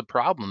causes a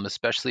problem,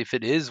 especially if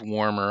it is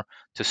warmer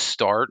to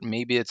start.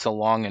 Maybe it's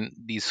along, and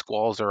these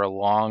squalls are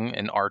along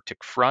an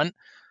Arctic front,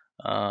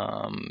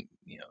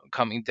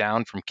 coming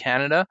down from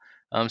Canada.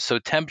 So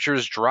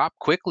temperatures drop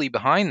quickly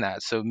behind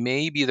that. So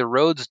maybe the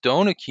roads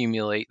don't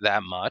accumulate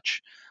that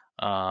much.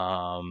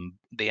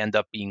 They end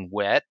up being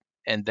wet.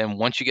 And then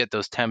once you get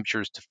those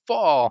temperatures to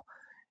fall,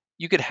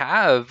 you could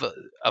have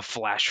a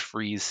flash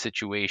freeze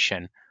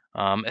situation,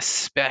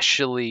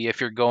 especially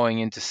if you're going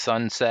into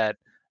sunset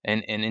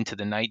and into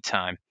the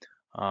nighttime.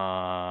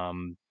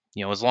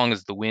 As long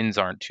as the winds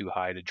aren't too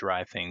high to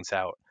dry things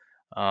out.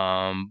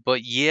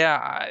 But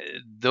yeah,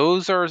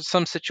 those are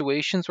some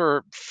situations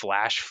where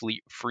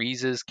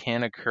freezes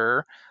can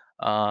occur.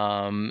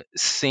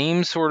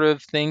 Same sort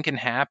of thing can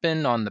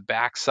happen on the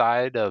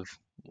backside of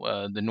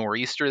the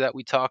nor'easter that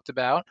we talked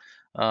about.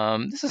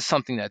 This is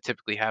something that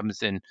typically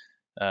happens in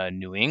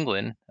New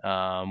England,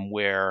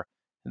 where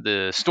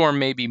the storm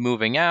may be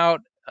moving out.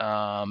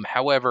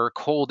 However,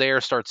 cold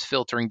air starts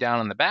filtering down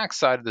on the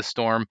backside of the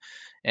storm,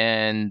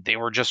 and they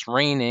were just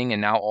raining,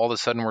 and now all of a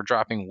sudden we're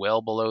dropping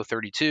well below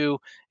 32,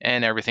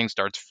 and everything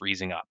starts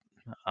freezing up.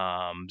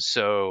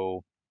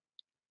 So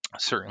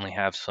certainly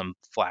have some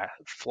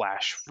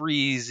flash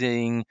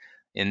freezing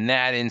in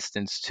that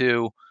instance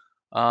too.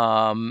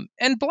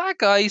 And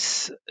black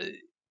ice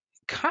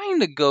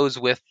kind of goes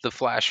with the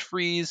flash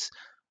freeze.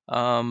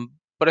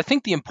 But I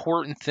think the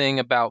important thing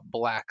about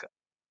black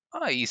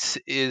ice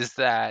is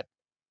that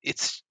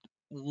it's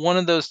one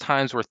of those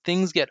times where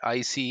things get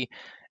icy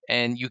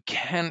and you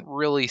can't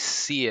really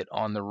see it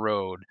on the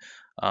road.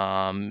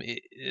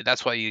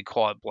 That's why you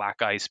call it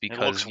black ice, It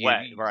because looks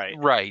wet, right?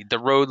 right, the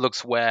road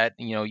looks wet.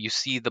 You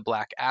see the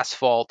black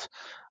asphalt,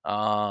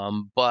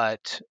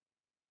 but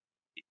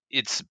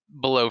it's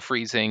below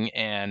freezing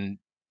and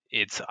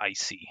it's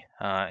icy,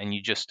 and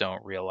you just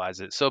don't realize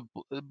it. So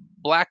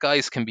black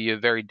ice can be a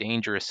very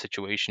dangerous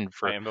situation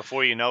for. Right, and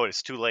before you know it,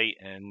 it's too late,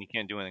 and you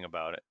can't do anything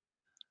about it.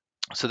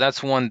 So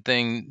that's one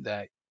thing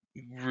that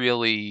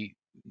really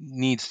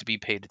needs to be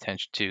paid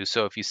attention to.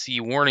 So if you see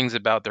warnings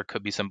about there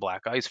could be some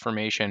black ice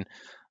formation,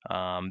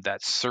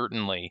 that's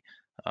certainly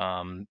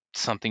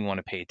something you want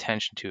to pay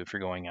attention to if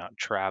you're going out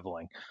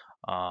traveling.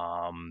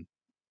 And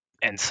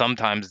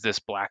sometimes this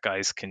black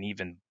ice can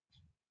even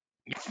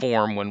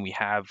form when we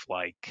have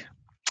like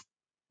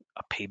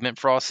a pavement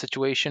frost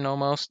situation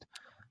almost.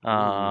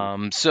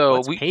 So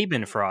What's we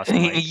pavement frost,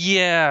 Mike?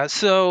 yeah,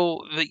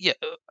 so yeah,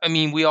 I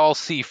mean we all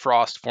see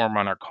frost form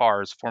on our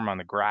cars, form on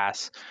the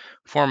grass,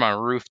 form on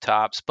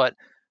rooftops, but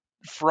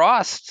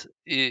frost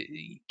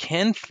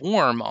can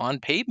form on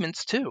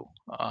pavements too.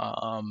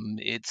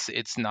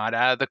 It's not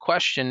out of the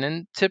question,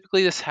 and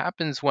typically this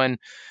happens when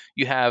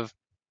you have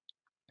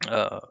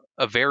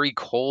a very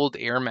cold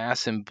air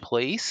mass in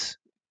place,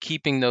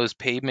 keeping those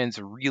pavements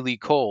really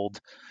cold,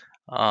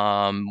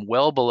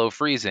 well below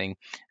freezing.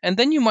 And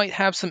then you might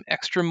have some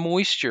extra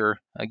moisture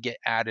get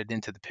added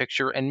into the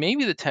picture, and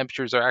maybe the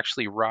temperatures are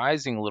actually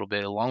rising a little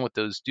bit along with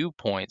those dew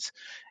points.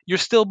 You're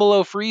still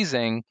below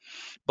freezing,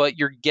 but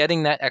you're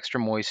getting that extra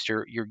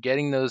moisture. You're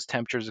getting those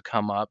temperatures to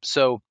come up.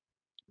 So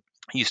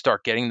you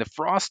start getting the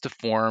frost to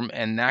form,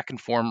 and that can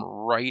form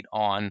right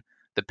on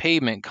the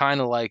pavement,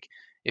 kind of like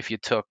if you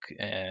took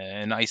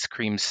an ice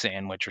cream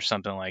sandwich or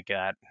something like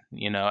that,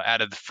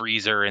 out of the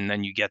freezer, and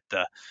then you get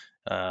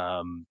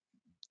um,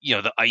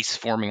 the ice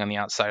forming on the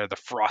outside of the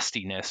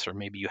frostiness, or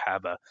maybe you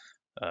have uh,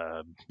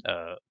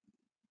 uh,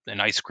 an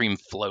ice cream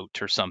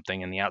float or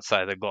something, and the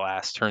outside of the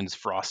glass turns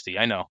frosty.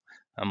 I know.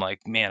 I'm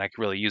like, man, I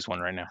could really use one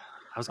right now.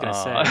 I was gonna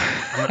say,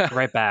 I'm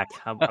right back.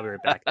 I'll be right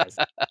back, guys.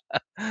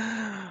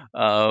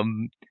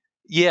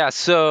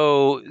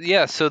 So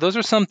those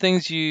are some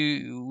things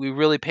we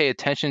really pay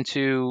attention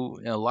to.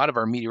 A lot of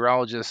our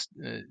meteorologists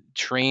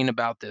train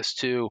about this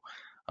too,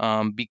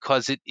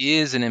 because it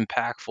is an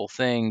impactful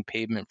thing,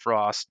 pavement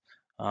frost,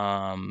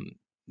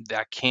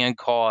 that can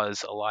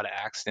cause a lot of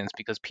accidents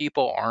because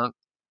people aren't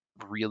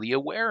really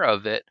aware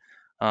of it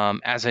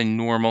as a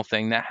normal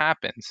thing that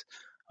happens.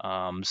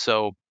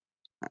 So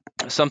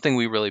something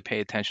we really pay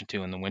attention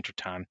to in the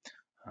wintertime.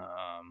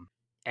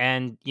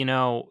 And,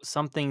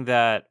 something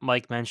that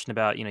Mike mentioned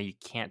about, you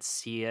can't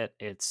see it.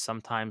 It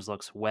sometimes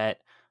looks wet.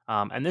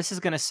 And this is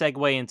going to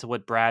segue into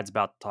what Brad's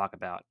about to talk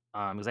about.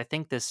 Because I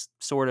think this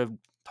sort of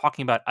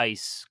talking about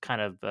ice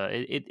kind of,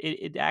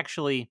 it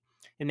actually,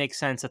 it makes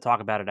sense to talk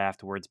about it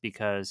afterwards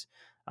because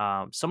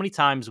so many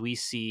times we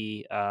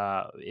see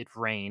it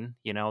rain,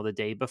 the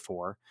day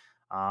before,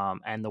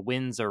 and the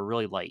winds are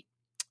really light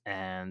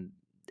and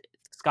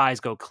skies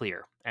go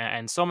clear.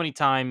 And so many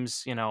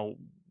times,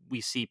 we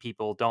see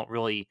people they don't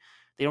really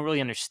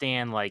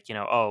understand like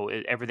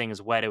everything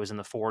is wet, it was in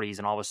the 40s,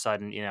 and all of a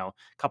sudden a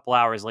couple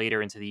hours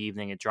later into the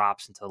evening it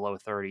drops into the low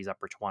 30s,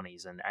 upper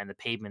 20s, and the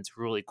pavements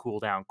really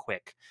cool down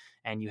quick,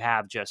 and you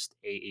have just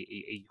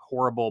a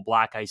horrible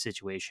black ice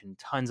situation,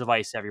 tons of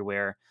ice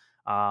everywhere.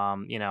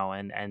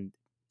 And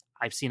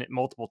I've seen it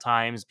multiple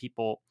times.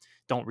 People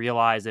don't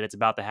realize that it's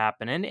about to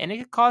happen, and it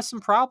could cause some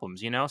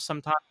problems.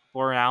 Sometimes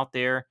people are out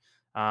there,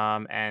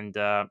 and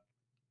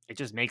it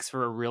just makes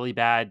for a really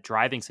bad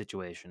driving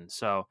situation.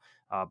 So,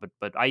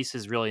 but ice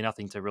is really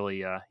nothing to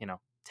really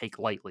take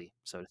lightly,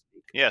 so to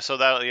speak. Yeah, so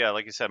that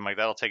like you said, Mike,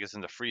 that'll take us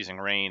into freezing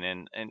rain,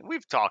 and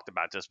we've talked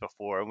about this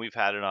before, and we've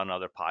had it on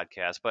other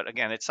podcasts. But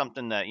again, it's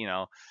something that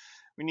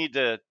we need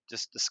to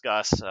just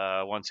discuss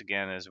once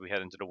again as we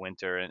head into the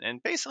winter.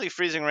 And basically,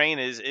 freezing rain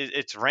is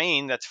it's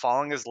rain that's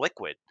falling as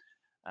liquid.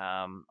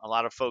 A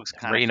lot of folks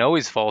kind of Rain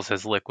always falls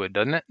as liquid,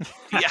 doesn't it?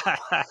 yeah,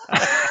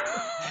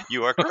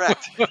 you are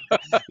correct.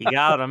 You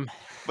got them.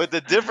 But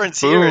the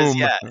difference here is,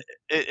 Boom. yeah,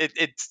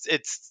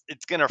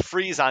 it's gonna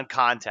freeze on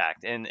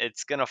contact, and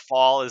it's gonna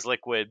fall as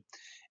liquid.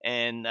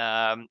 And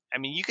I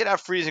mean, you could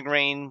have freezing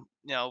rain.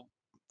 Of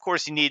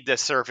course, you need the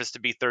surface to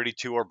be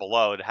 32 or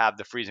below to have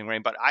the freezing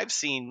rain. But I've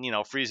seen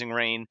freezing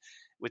rain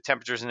with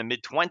temperatures in the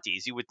mid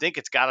 20s. You would think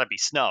it's got to be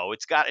snow.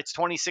 It's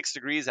 26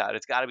 degrees out.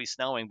 It's got to be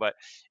snowing. But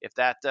if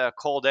that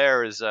cold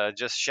air is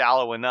just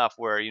shallow enough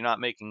where you're not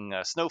making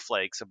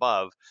snowflakes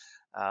above,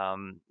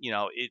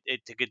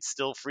 it could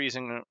still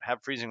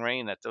have freezing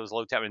rain at those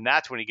low temperatures, and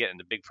that's when you get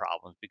into big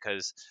problems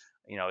because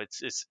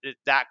it's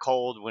that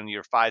cold when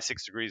you're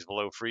 5-6 degrees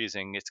below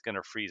freezing. It's going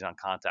to freeze on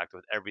contact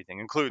with everything,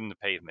 including the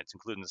pavements,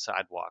 including the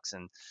sidewalks,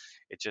 and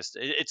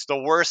it's the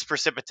worst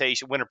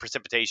winter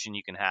precipitation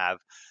you can have.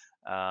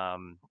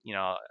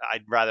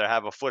 I'd rather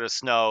have a foot of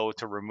snow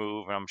to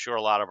remove, and I'm sure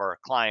a lot of our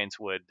clients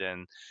would,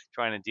 than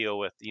trying to deal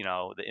with the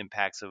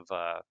impacts of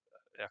a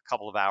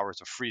couple of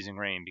hours of freezing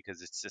rain,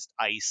 because it's just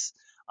ice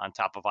on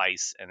top of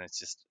ice, and it's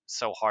just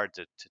so hard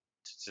to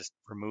just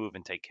remove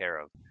and take care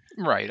of.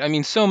 Right. I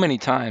mean, so many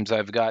times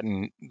I've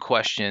gotten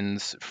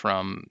questions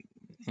from,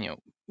 you know,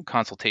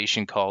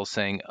 consultation calls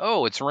saying,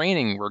 "Oh, it's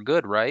raining. We're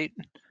good, right?"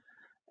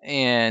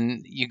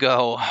 And you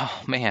go,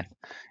 "Oh man,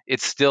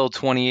 it's still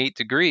 28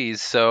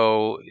 degrees,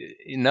 so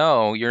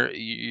no,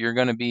 you're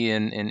going to be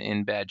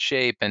in bad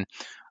shape." And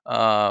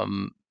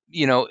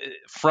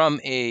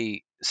from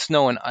a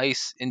snow and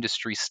ice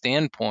industry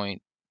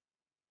standpoint,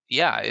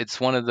 yeah, it's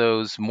one of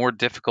those more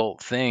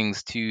difficult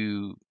things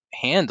to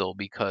handle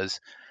because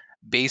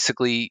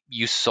basically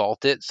you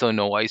salt it so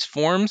no ice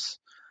forms,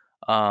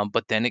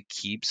 but then it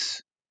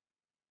keeps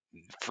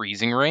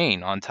freezing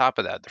rain on top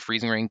of that. The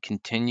freezing rain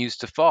continues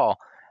to fall,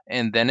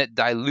 and then it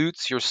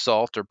dilutes your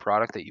salt or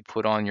product that you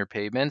put on your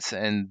pavements,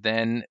 and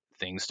then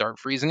things start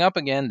freezing up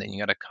again. Then you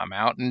got to come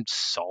out and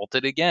salt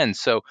it again.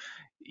 So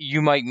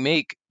you might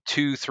make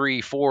 2,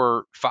 3,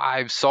 4,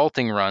 5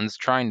 salting runs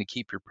trying to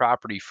keep your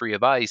property free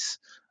of ice,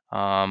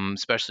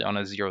 especially on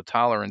a zero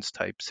tolerance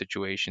type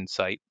situation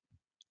site.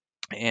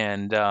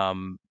 And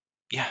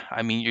yeah,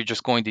 I mean, you're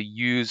just going to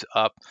use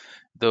up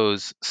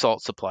those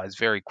salt supplies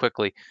very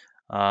quickly.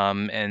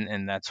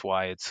 And that's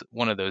why it's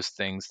one of those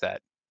things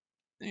that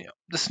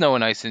the snow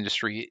and ice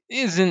industry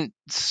isn't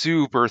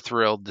super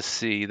thrilled to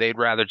see. They'd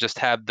rather just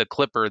have the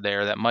clipper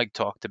there that Mike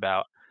talked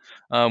about,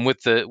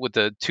 with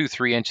the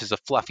 2-3 inches of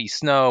fluffy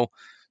snow,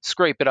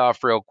 scrape it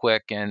off real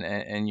quick,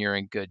 and you're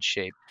in good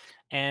shape.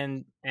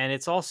 And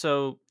it's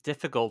also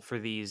difficult for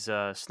these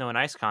snow and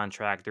ice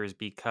contractors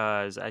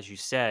because, as you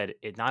said,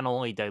 it not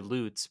only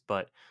dilutes,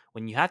 but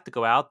when you have to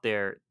go out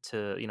there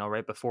to,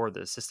 right before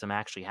the system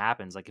actually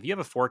happens, like if you have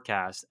a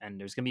forecast and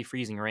there's going to be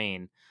freezing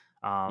rain,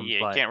 You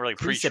but can't really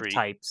precip pre-treat.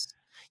 types,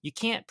 you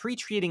can't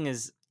pre-treating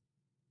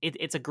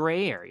it's a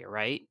gray area,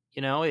 right?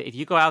 If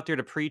you go out there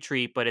to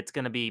pre-treat, but it's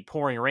going to be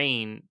pouring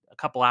rain a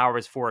couple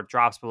hours before it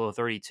drops below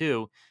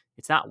 32,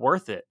 it's not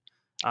worth it.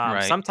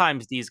 Right.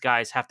 Sometimes these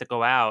guys have to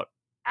go out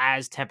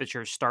as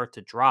temperatures start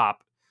to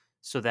drop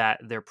so that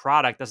their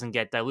product doesn't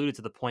get diluted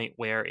to the point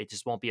where it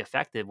just won't be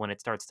effective when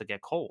it starts to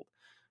get cold.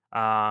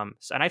 And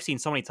I've seen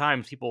so many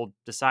times people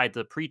decide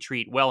to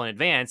pre-treat well in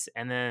advance,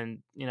 and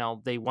then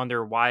they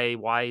wonder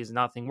why is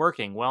nothing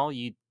working. Well,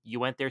 you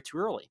went there too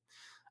early,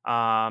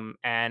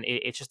 and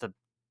it's just a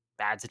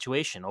bad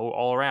situation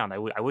all around.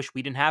 I wish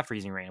we didn't have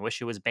freezing rain. I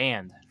wish it was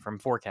banned from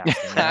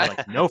forecasting.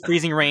 Like no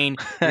freezing rain.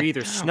 You're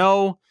either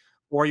snow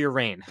or you're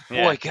rain.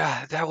 Boy,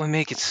 God, that would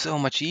make it so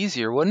much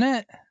easier, wouldn't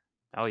it?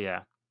 Oh yeah,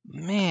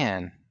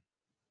 man.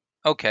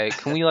 Okay,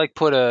 can we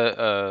put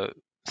a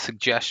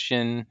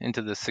suggestion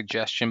into the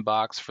suggestion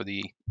box for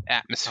the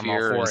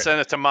atmosphere? I'm all for it. Send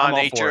it to Ma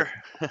Nature.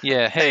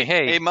 Yeah,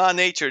 hey, Ma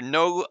Nature,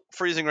 no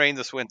freezing rain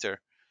this winter.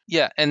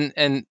 Yeah,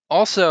 and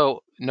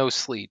also no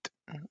sleet.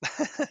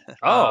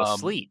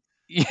 Sleet.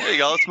 There you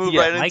go. Let's move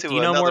right Mike, into do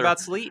you know more about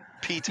sleet?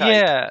 P-type.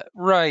 Yeah,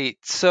 right.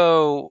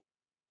 So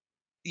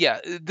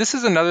yeah, this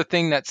is another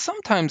thing that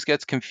sometimes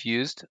gets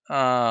confused,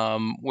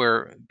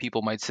 where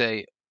people might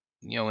say,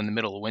 in the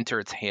middle of winter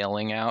it's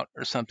hailing out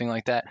or something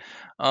like that.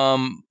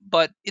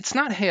 But it's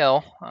not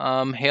hail.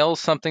 Hail is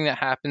something that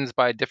happens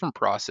by a different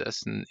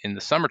process in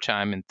the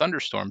summertime in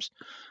thunderstorms.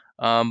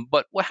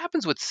 But what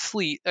happens with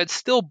sleet, it's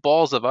still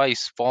balls of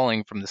ice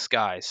falling from the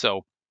sky.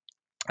 So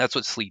that's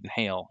what sleet and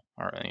hail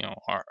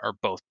are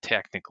both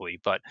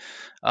technically. But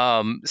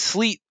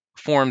sleet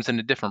forms in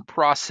a different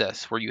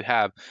process where you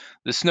have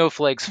the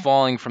snowflakes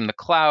falling from the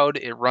cloud.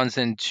 It runs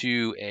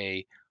into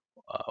a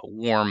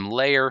warm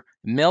layer,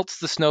 melts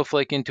the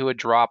snowflake into a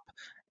drop,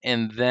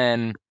 and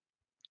then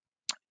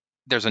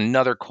there's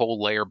another cold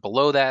layer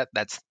below that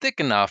that's thick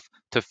enough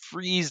to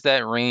freeze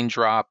that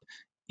raindrop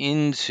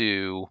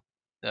into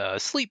a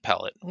sleet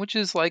pellet, which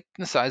is like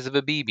the size of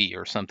a BB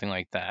or something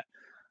like that.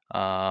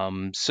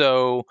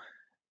 So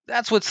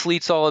that's what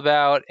sleet's all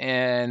about,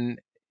 and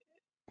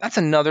that's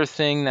another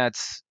thing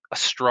that's a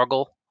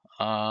struggle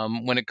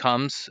when it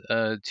comes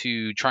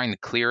to trying to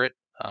clear it.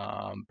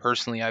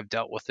 Personally, I've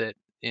dealt with it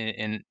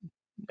in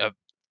a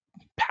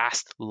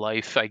past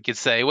life, I could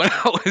say, when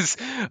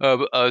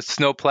I was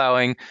snow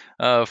plowing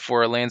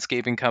for a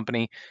landscaping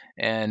company.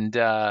 And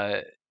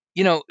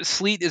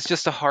sleet is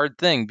just a hard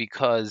thing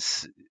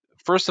because,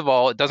 first of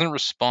all, it doesn't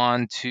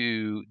respond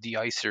to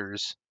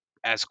de-icers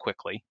as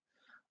quickly,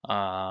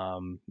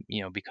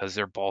 because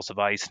they're balls of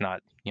ice,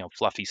 not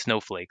fluffy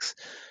snowflakes.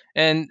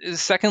 And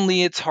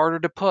secondly, it's harder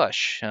to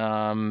push,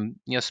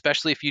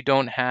 especially if you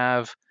don't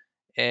have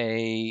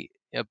a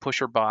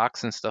pusher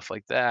box and stuff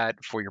like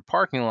that for your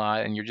parking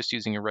lot, and you're just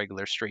using a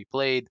regular straight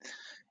blade.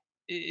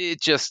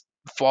 It just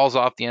falls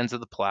off the ends of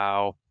the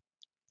plow.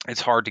 It's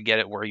hard to get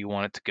it where you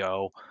want it to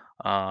go.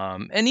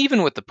 And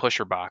even with the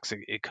pusher box,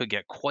 it could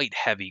get quite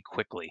heavy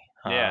quickly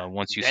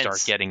once you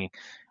start getting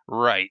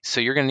right. So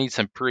you're going to need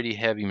some pretty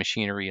heavy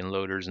machinery and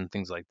loaders and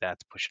things like that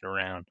to push it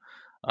around.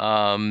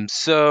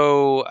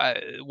 So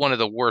one of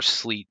the worst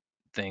sleet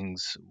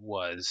things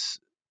was,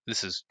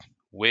 this is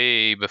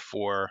way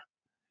before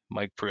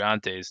Mike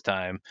Priante's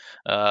time,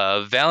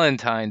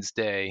 Valentine's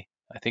Day.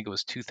 I think it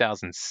was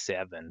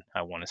 2007.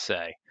 I want to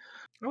say.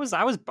 I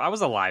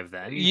was alive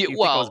then. You think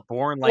I was Well,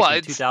 born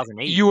in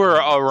 2008? you were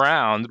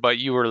around, but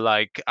you were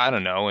I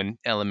don't know, in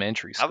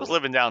elementary school. I was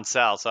living down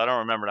south, so I don't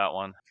remember that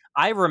one.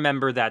 I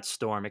remember that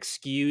storm.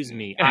 Excuse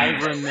me. I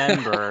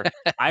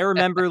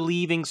remember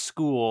leaving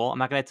school. I'm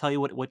not going to tell you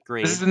what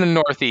grade. This is in the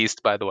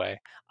Northeast, by the way.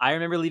 I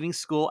remember leaving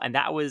school, and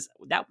that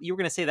you were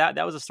going to say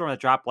that was a storm that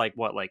dropped like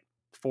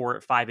 4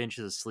 or 5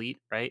 inches of sleet,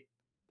 right?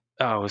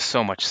 Oh, it was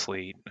so much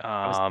sleet.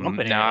 I was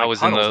jumping in Now it, I like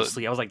was in puddles of the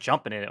sleet. I was like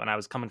jumping in it when I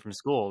was coming from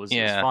school. It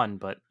was fun,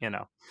 but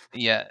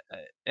Yeah,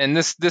 and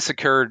this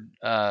occurred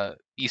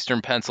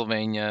eastern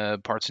Pennsylvania,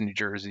 parts of New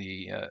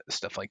Jersey,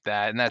 stuff like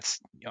that, and that's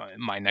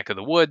in my neck of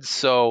the woods.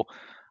 So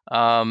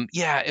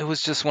yeah, it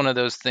was just one of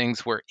those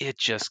things where it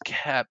just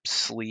kept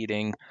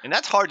sleeting. And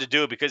that's hard to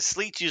do because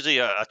sleet's usually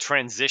a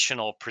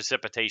transitional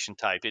precipitation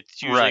type.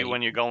 It's usually Right.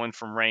 when you're going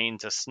from rain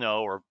to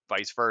snow or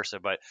vice versa.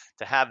 But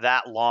to have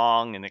that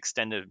long and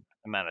extended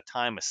amount of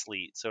time of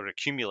sleet, so it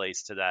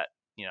accumulates to that,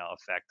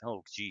 effect.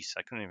 Oh, geez,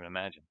 I couldn't even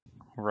imagine.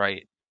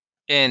 Right.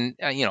 And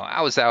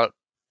I was out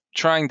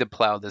trying to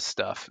plow this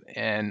stuff,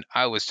 and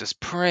I was just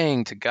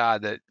praying to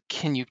God that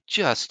can you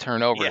just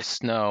turn over to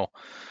snow,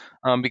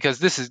 because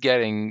this is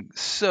getting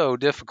so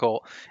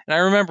difficult. And I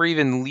remember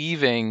even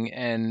leaving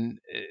and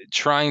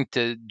trying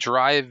to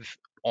drive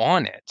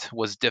on it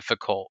was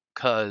difficult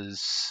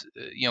because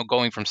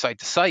going from site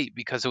to site,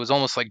 because it was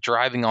almost like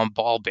driving on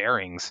ball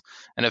bearings,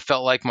 and it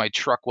felt like my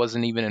truck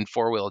wasn't even in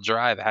four-wheel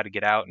drive. I had to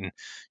get out and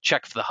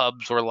check if the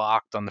hubs were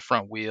locked on the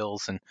front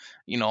wheels, and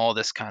all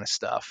this kind of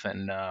stuff.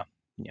 And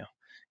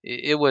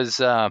it, it was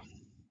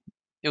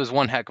it was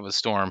one heck of a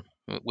storm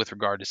with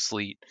regard to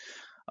sleet.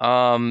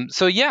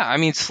 So yeah, I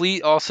mean,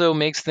 sleet also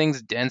makes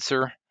things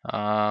denser.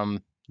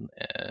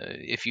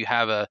 If you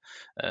have a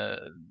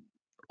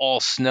all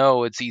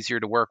snow, it's easier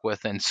to work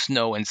with than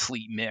snow and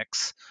sleet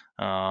mix.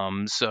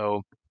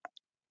 So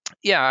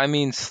yeah, I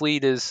mean,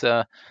 sleet is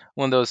one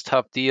of those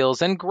tough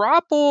deals, and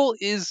grapple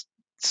is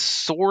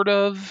sort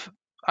of,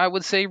 I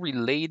would say,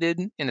 related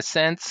in a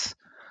sense.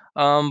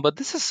 But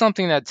this is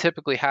something that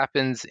typically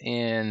happens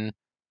in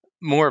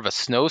more of a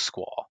snow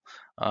squall,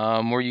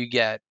 where you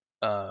get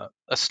a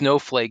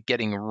snowflake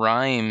getting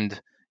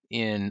rimed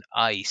in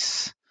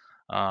ice.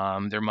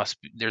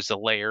 There's a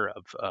layer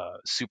of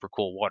super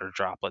cool water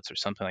droplets or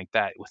something like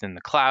that within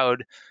the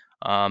cloud,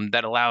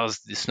 that allows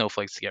the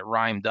snowflakes to get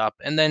rimed up,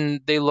 and then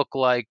they look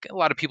like, a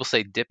lot of people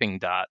say, dipping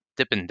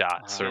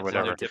dots or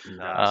whatever. Dipping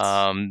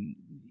dots.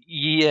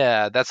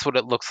 Yeah, that's what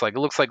it looks like. It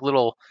looks like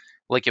little,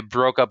 like you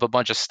broke up a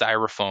bunch of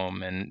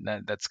styrofoam,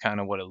 and that's kind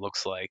of what it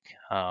looks like.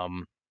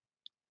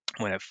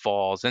 When it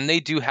falls, and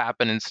they do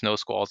happen in snow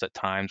squalls at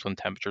times when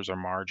temperatures are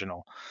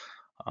marginal.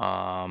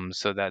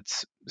 So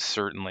that's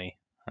certainly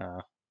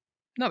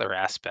another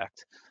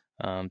aspect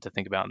to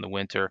think about in the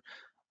winter.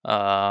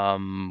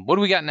 What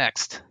do we got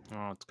next?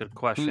 Oh, it's a good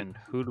question.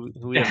 Who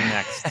do we have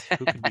next?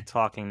 Who could be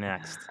talking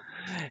next?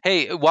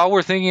 Hey, while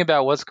we're thinking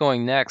about what's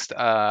going next,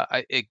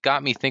 it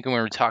got me thinking when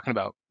we were talking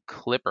about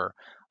Clipper,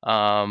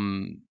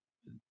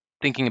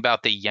 thinking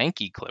about the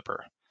Yankee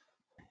Clipper,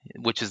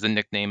 which is the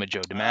nickname of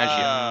Joe DiMaggio.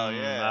 Oh,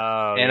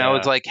 yeah. And I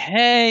was like,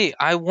 hey,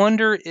 I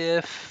wonder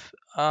if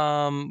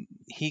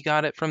he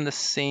got it from the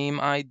same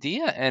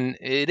idea. And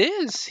it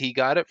is. He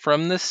got it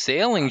from the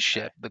sailing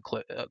ship,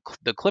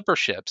 the Clipper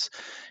ships.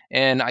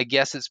 And I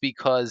guess it's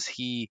because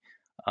he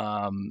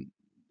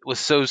was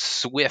so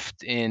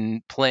swift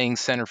in playing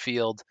center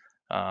field,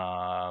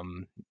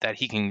 that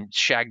he can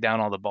shag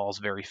down all the balls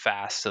very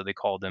fast. So they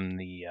called him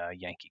the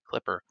Yankee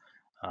Clipper.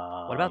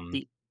 What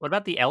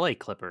about the LA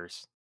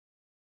Clippers?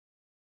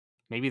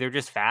 Maybe they're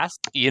just fast?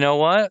 You know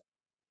what?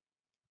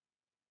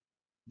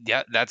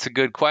 Yeah, that's a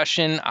good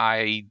question.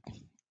 I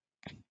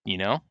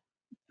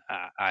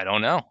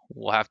don't know.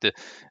 We'll have to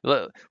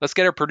let's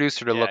get our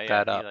producer to look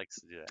that up. He likes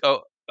to do that.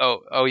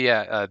 Oh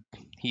yeah.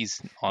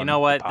 He's on. You know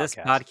what? The This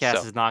podcast,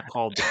 podcast is not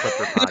called the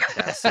Clipper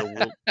Podcast.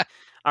 So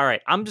all right.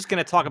 I'm just going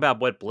to talk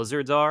about what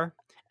blizzards are,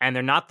 and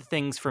they're not the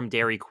things from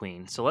Dairy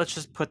Queen. So let's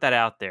just put that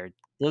out there.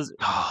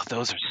 Oh,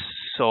 those are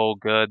so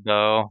good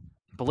though.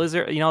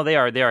 Blizzard, they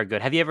are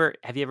good. Have you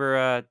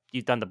ever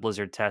you've done the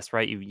blizzard test,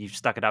 right? You've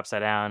stuck it upside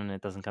down and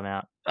it doesn't come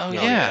out. Oh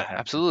yeah,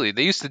 absolutely.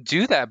 They used to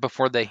do that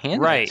before they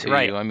handed it to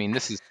you. I mean,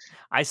 this is.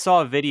 I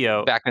saw a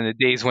video back in the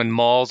days when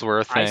malls were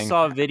a thing. I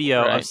saw a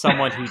video of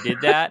someone who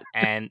did that,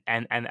 and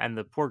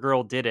the poor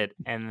girl did it,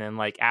 and then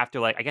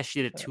after I guess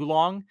she did it too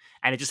long,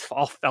 and it just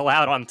all fell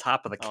out on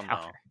top of the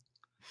counter.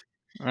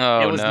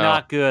 No. It was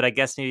not good. I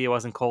guess maybe it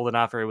wasn't cold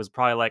enough, or it was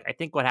probably I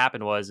think what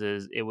happened was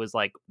it was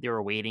they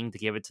were waiting to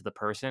give it to the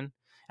person,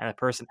 and the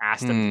person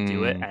asked them to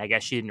do it, and I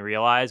guess she didn't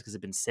realize because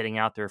it'd been sitting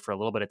out there for a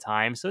little bit of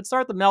time, so it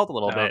started to melt a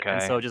little bit,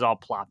 and so it just all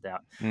plopped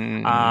out.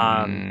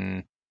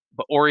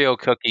 But Oreo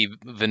cookie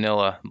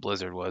vanilla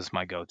blizzard was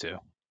my go-to.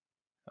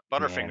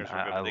 Butterfingers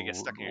were good, but they get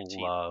stuck in your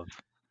teeth.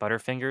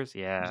 Butterfingers,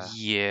 yeah.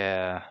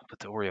 Yeah, but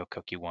the Oreo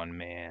cookie one,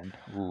 man.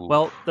 Ooh.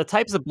 Well, the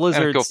types of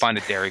blizzards. Go find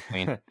a Dairy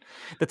Queen.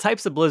 The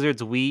types of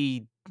blizzards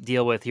we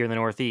deal with here in the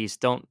Northeast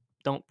don't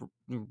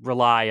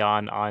rely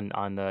on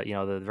the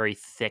the very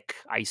thick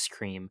ice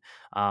cream,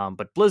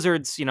 but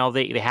blizzards,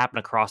 they happen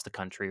across the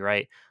country,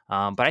 right?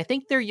 But I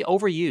think they're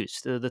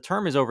overused. The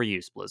term is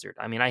overused, blizzard.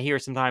 I mean, I hear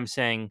sometimes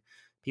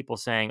people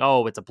saying,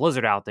 "Oh, it's a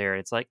blizzard out there."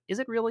 It's like, is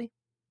it really?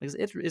 Is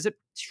it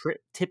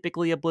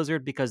typically a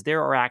blizzard? Because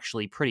there are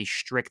actually pretty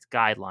strict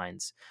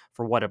guidelines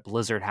for what a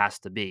blizzard has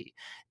to be.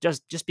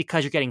 Just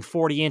because you're getting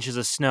 40 inches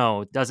of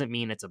snow doesn't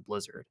mean it's a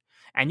blizzard.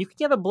 And you can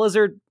get a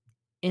blizzard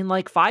in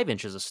like 5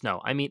 inches of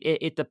snow. I mean,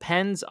 it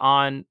depends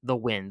on the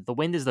wind. The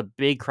wind is the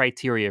big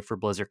criteria for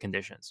blizzard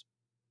conditions.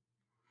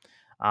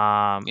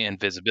 And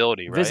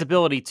visibility, right?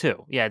 Visibility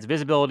too. Yeah, it's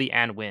visibility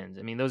and wind.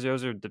 I mean, those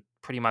are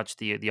pretty much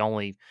the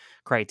only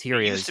It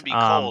used to criterias. be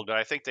cold, but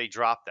I think they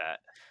dropped that.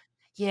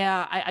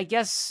 Yeah, I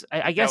guess. I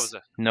That guess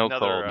was No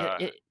another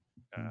cold.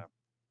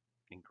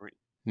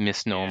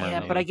 Misnomer, yeah,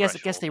 but maybe. I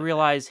guess they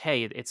realize,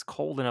 hey, it's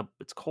cold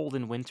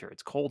in winter.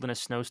 It's cold in a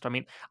snowstorm. I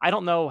mean, I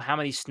don't know how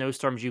many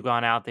snowstorms you've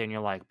gone out there and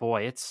you're like,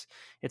 boy, it's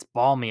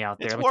balmy out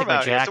there. It's Let me take warm my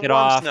out here. It's a jacket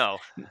warm off. snow.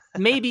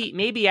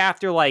 Maybe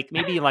after like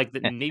maybe in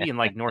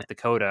like North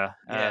Dakota,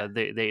 Yeah.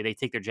 they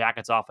take their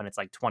jackets off and it's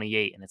like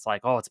 28 and it's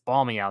like, oh, it's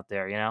balmy out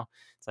there.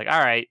 It's like,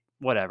 all right,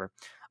 whatever.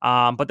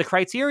 But the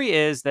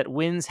criteria is that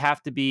winds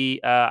have to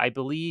be, I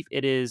believe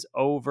it is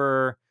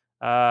over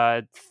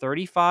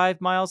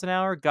 35 miles an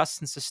hour, gusts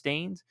and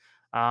sustained.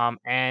 And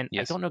I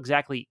Yes. don't know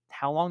exactly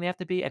how long they have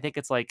to be. I think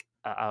it's like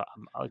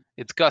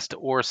It's gust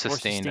or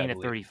sustained, I at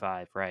believe.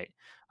 35, right?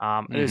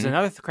 There's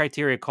another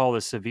criteria called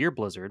a severe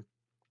blizzard.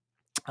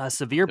 A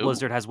severe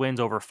blizzard has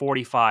winds over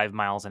 45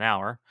 miles an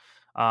hour,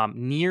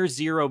 near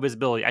zero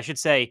visibility. I should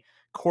say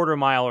quarter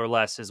mile or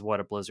less is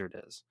what a blizzard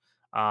is.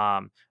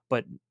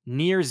 But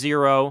near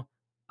zero,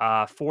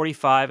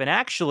 45, and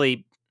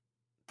actually,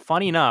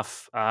 funny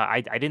enough,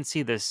 I didn't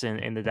see this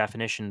in the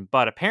definition,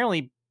 but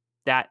apparently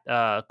that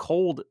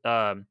cold,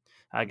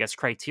 I guess,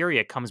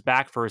 criteria comes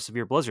back for a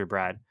severe blizzard,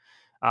 Brad.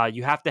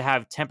 You have to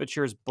have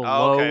temperatures Oh, okay.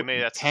 below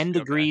Maybe that's 10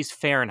 degrees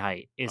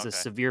Fahrenheit is a Okay.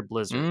 severe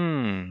blizzard.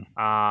 Mm.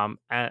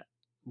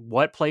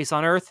 What place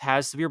on Earth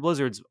has severe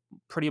blizzards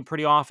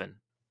pretty often?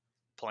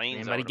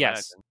 Plains, Anybody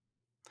guess?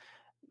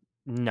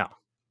 No.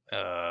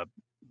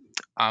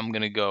 I'm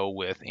gonna go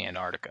with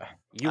Antarctica.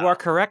 You are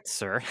correct,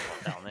 sir.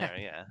 Down there,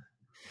 yeah.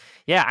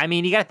 Yeah, I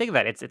mean, you got to think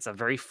about it. It's a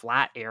very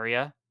flat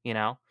area,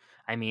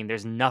 I mean,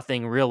 there's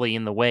nothing really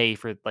in the way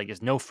for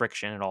there's no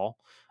friction at all.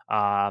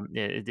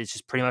 It's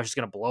just pretty much just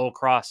going to blow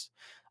across.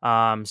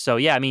 So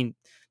yeah, I mean,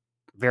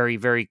 very,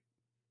 very,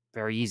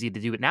 very easy to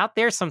do it. And out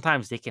there,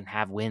 sometimes they can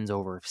have winds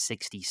over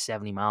 60,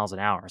 70 miles an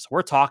hour. So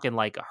we're talking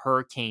like a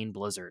hurricane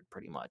blizzard,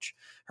 pretty much.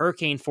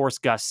 Hurricane force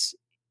gusts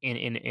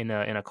in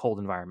a cold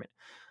environment.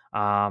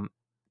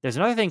 There's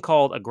another thing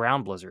called a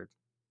ground blizzard.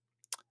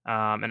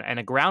 And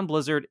a ground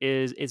blizzard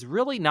is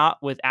really not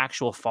with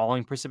actual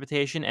falling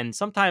precipitation. And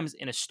sometimes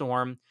in a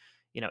storm,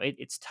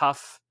 it's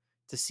tough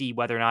to see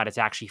whether or not it's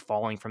actually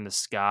falling from the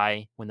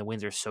sky when the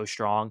winds are so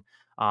strong.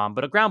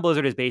 But a ground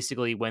blizzard is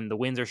basically when the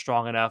winds are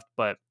strong enough,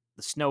 but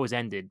the snow is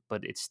ended,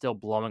 but it's still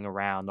blowing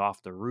around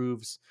off the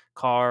roofs,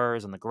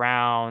 cars, on the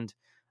ground.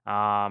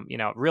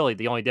 Really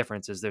the only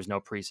difference is there's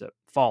no precip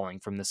falling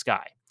from the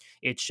sky.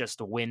 It's just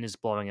the wind is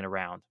blowing it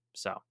around.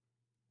 So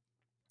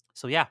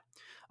yeah.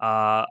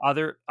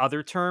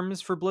 Other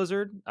terms for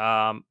blizzard: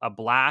 a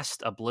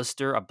blast, a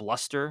blister, a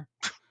bluster.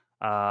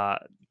 I'm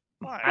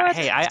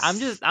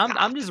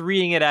just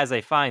reading it as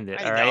I find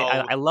it. All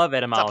right, I love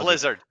etymology. It's a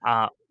blizzard.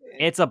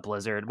 It's a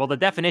blizzard. Well, the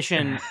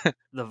definition,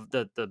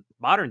 the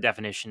modern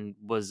definition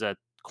was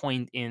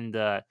coined in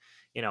the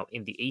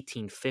in the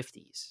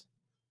 1850s,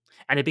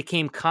 and it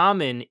became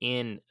common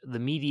in the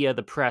media,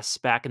 the press,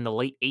 back in the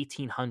late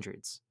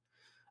 1800s.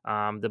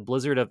 The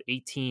blizzard of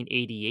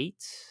 1888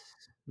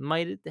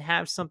 might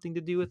have something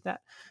to do with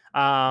that.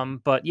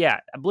 But yeah,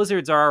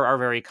 blizzards are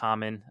very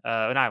common.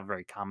 Not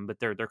very common, but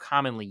they're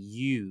commonly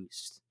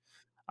used.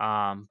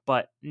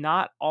 But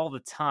not all the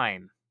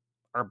time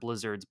are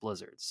blizzards.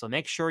 So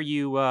make sure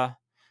you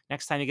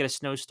next time you get a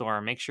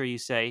snowstorm, make sure you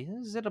say,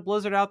 is it a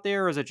blizzard out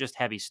there or is it just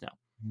heavy snow?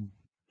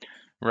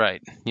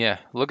 Right. Yeah.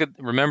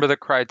 Remember the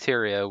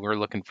criteria. We're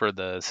looking for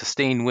the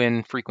sustained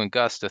wind, frequent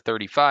gusts of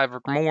 35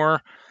 or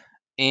more,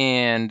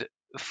 and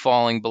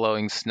falling,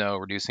 blowing snow,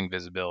 reducing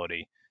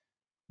visibility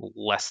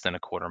less than a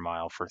quarter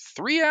mile for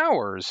 3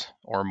 hours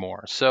or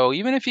more. So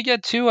even if you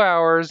get 2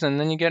 hours and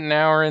then you get an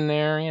hour in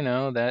there,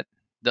 that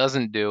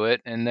doesn't do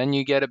it. And then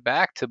you get it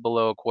back to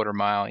below a quarter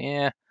mile.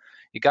 Yeah.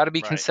 You got to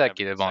be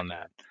consecutive on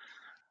that.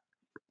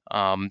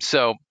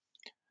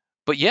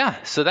 But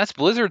yeah, so that's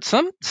blizzard.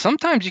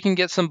 Sometimes you can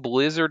get some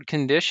blizzard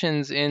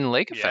conditions in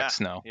lake effect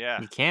snow.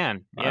 Yeah, you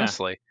can,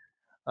 honestly.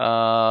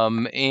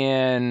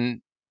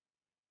 And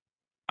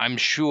I'm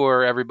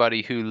sure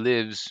everybody who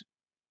lives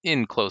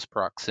in close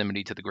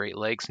proximity to the Great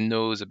Lakes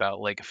knows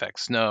about lake effect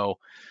snow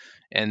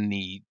and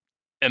the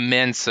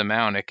immense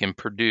amount it can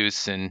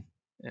produce in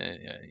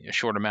a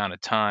short amount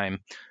of time.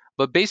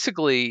 But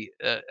basically,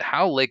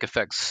 how lake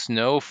effect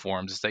snow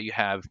forms is that you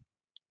have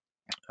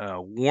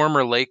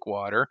warmer lake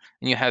water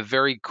and you have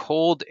very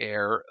cold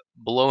air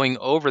blowing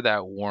over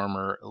that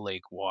warmer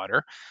lake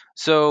water.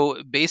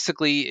 So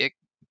basically, it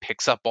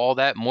picks up all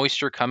that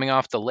moisture coming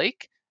off the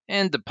lake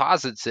and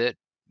deposits it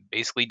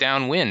basically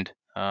downwind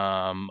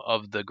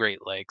of the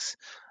Great Lakes.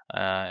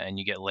 And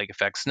you get lake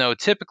effect snow.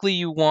 Typically,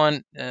 you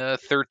want a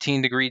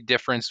 13-degree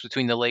difference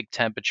between the lake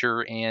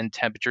temperature and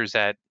temperatures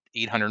at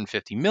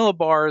 850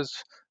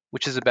 millibars,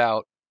 which is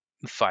about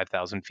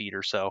 5,000 feet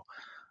or so.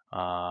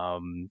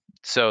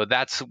 So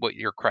that's what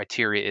your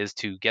criteria is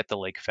to get the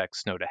lake effect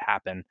snow to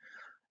happen.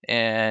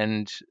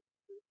 And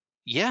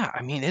yeah,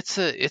 I mean, it's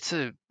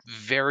a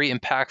very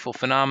impactful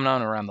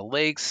phenomenon around the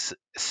lakes,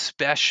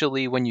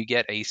 especially when you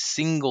get a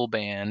single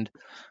band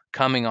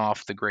coming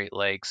off the Great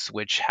Lakes,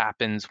 which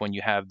happens when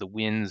you have the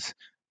winds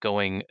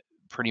going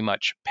pretty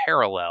much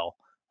parallel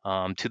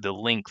to the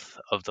length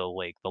of the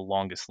lake, the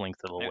longest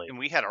length of the lake. And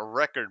we had a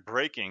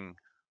record-breaking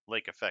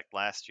lake effect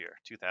last year,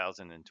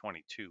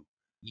 2022.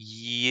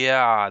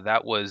 Yeah,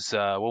 that was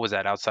what was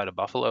that, outside of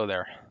Buffalo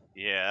there?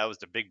 Yeah, that was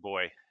the big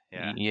boy.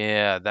 Yeah.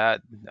 Yeah,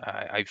 that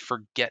I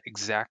forget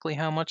exactly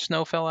how much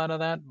snow fell out of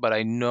that, but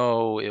I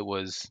know it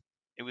was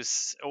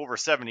over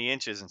 70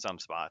 inches in some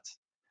spots.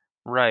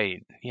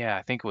 right. Yeah,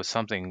 I think it was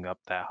something up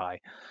that high.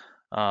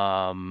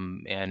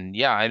 And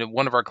yeah,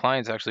 one of our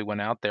clients actually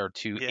went out there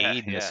to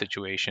aid in this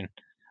situation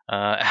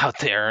out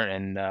there,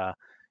 and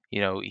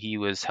he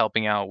was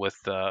helping out with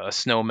a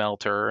snow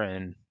melter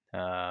and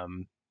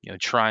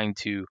trying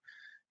to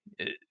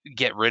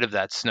get rid of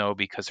that snow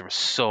because there was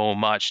so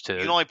much You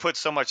can to only put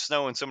so much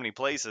snow in so many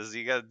places.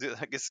 You got to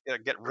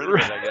get rid of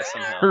it, I guess,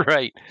 somehow.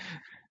 right.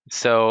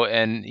 So,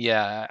 and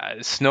yeah,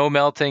 snow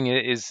melting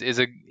is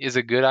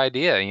a good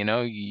idea.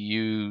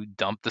 You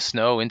dump the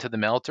snow into the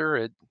melter,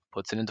 it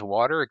puts it into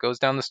water, it goes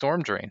down the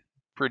storm drain.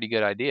 Pretty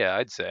good idea,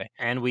 I'd say.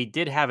 And we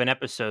did have an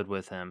episode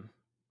with him,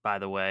 by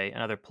the way.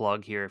 Another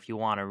plug here if you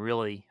want to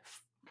really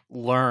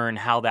learn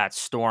how that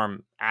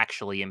storm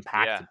actually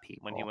impacted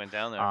people. When he went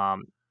down there.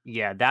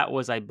 Yeah, that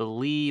was, I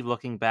believe,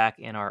 looking back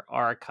in our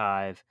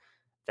archive,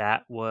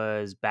 that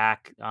was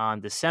back on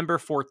December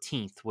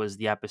 14th was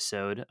the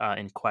episode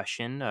in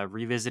question,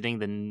 revisiting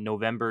the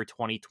November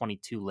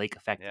 2022 lake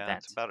effect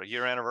event. It's about a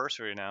year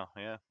anniversary now.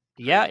 Yeah.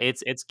 Yeah,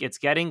 it's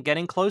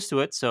getting close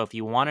to it. So if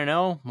you want to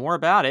know more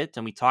about it,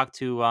 and we talked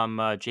to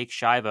Jake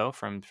Shivo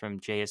from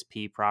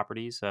JSP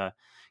Properties,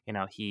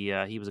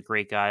 he was a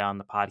great guy on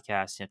the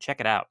podcast. Check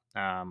it out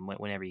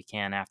whenever you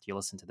can after you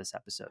listen to this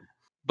episode.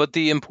 But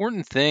the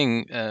important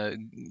thing,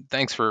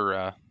 thanks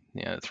for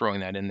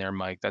throwing that in there,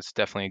 Mike. That's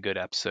definitely a good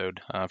episode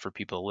for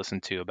people to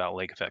listen to about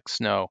lake effect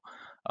snow.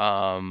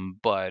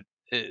 But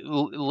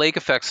lake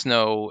effect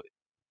snow,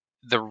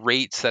 the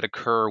rates that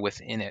occur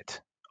within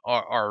it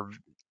are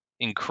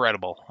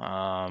incredible.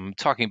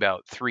 Talking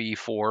about 3,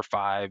 4,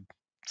 5,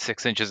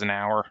 6 inches an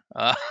hour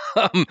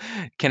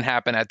can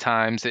happen at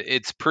times.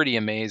 It's pretty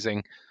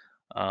amazing.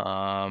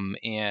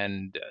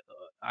 And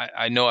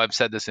I know I've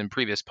said this in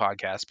previous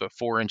podcasts, but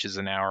 4 inches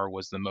an hour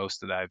was the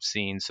most that I've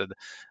seen. So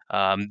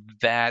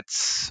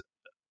that's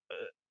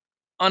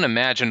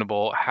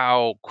unimaginable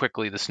how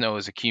quickly the snow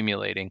is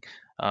accumulating.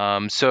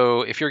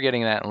 So if you're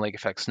getting that in lake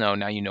effect snow,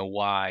 now you know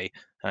why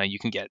you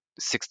can get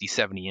 60,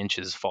 70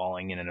 inches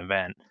falling in an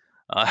event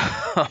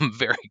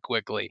very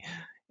quickly.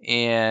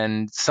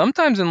 And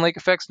sometimes in lake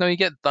effect snow, you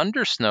get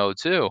thunder snow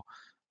too,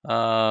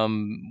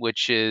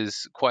 which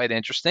is quite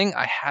interesting.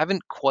 I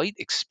haven't quite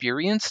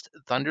experienced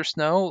thunder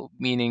snow,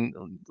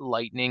 meaning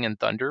lightning and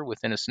thunder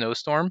within a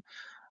snowstorm.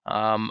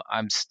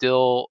 I'm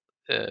still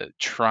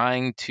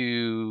trying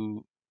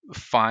to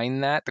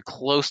find that. The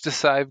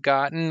closest I've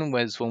gotten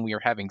was when we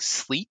were having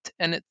sleet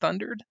and it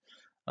thundered.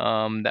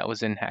 That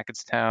was in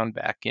Hackettstown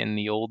back in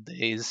the old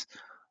days.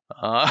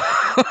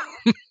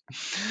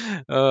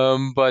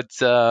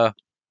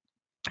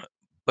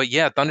 But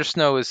yeah, thunder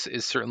snow is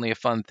certainly a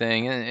fun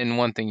thing, and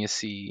one thing you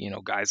see,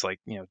 guys like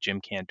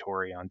Jim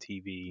Cantori on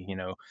TV,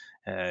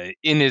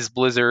 in his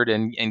blizzard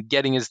and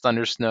getting his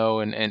thunder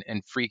snow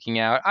and freaking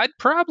out. I'd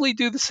probably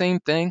do the same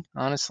thing,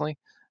 honestly,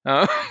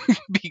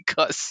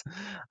 because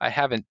I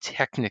haven't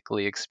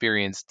technically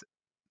experienced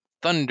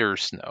thunder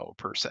snow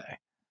per se.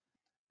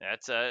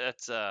 That's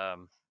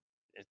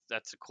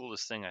the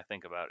coolest thing I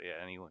think about. Yeah,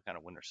 any kind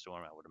of winter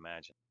storm, I would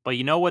imagine. But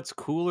you know what's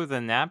cooler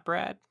than that,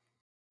 Brad?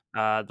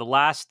 The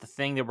last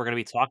thing that we're going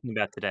to be talking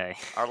about today.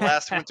 Our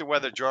last winter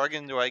weather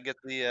jargon. Do I get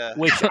the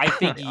which I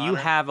think you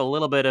have a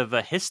little bit of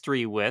a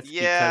history with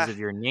because of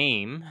your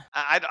name.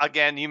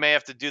 Again, you may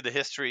have to do the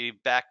history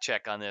back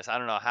check on this. I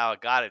don't know how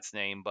it got its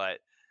name, but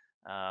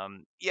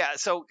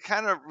so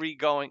kind of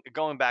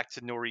going back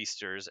to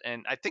nor'easters,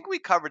 and I think we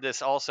covered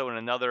this also in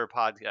another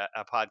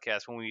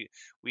podcast when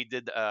we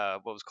did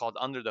what was called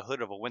Under the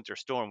Hood of a Winter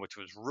Storm, which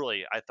was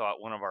really, I thought,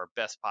 one of our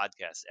best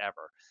podcasts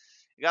ever.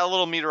 You got a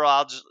little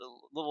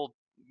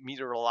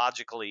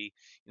meteorologically,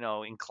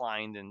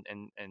 inclined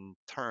and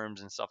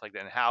terms and stuff like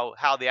that, and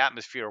how the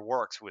atmosphere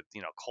works with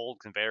cold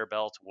conveyor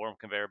belts, warm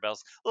conveyor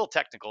belts. A little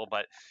technical,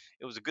 but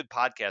it was a good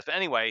podcast. But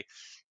anyway,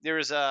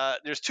 there's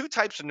two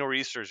types of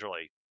nor'easters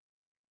really.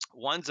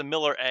 One's a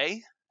Miller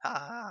A,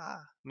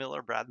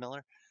 Brad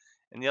Miller,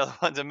 and the other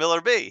one's a Miller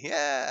B.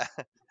 Yeah.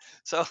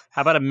 So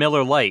how about a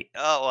Miller Lite?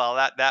 Oh well,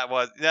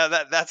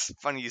 that's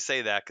funny you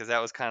say that, because that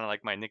was kind of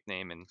like my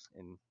nickname in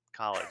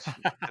college.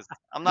 Because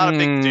I'm not a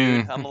big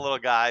dude, I'm a little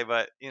guy,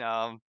 but it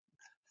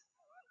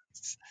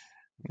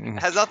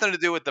has nothing to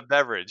do with the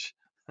beverage.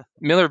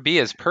 Miller B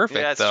is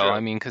perfect, though. True. I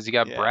mean, because you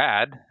got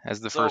Brad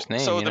as the first name.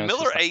 So the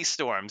Miller A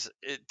storms,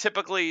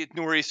 typically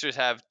nor'easters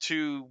have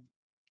two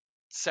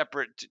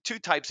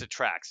types of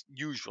tracks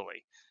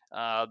usually.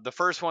 The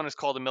first one is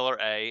called the Miller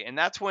A, and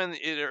that's when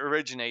it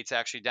originates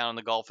actually down in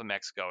the Gulf of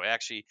Mexico.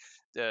 Actually,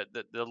 the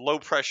low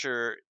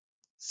pressure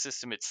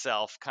system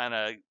itself kind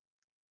of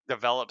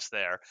develops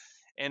there.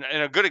 And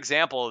a good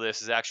example of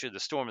this is actually the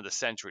storm of the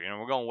century. And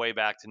we're going way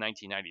back to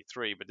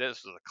 1993, but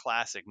this was a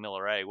classic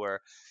Miller A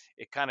where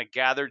it kind of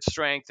gathered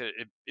strength.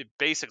 It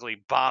basically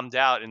bombed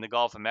out in the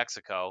Gulf of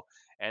Mexico,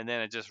 and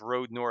then it just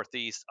rode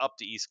northeast up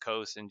the East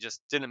Coast and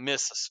just didn't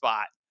miss a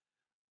spot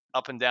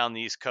up and down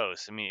the East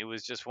Coast. I mean, it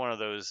was just one of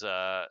those,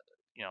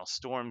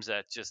 storms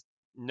that just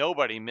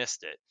nobody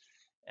missed it.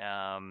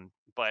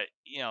 But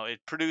it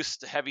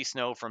produced heavy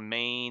snow from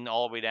Maine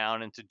all the way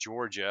down into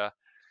Georgia,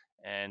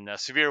 and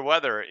severe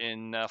weather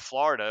in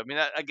Florida. I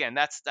mean,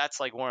 that's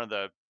like one of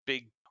the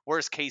big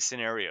worst case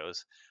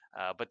scenarios.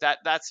 But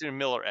that's in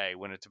Miller A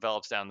when it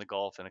develops down the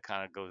Gulf and it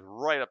kind of goes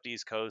right up the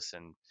East Coast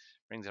and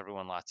brings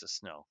everyone lots of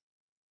snow.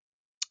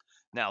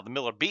 Now the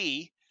Miller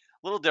B,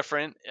 a little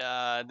different.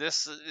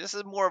 This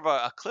is more of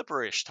a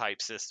Clipperish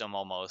type system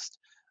almost.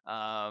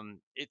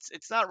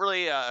 It's not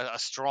really a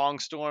strong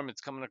storm.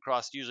 It's coming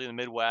across usually the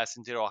Midwest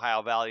into the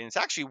Ohio Valley, and it's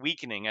actually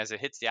weakening as it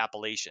hits the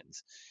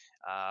Appalachians.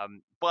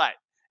 But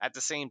at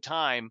the same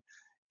time,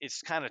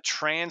 it's kind of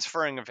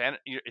transferring of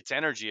its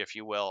energy, if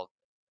you will,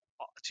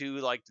 to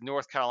like the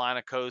North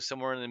Carolina coast,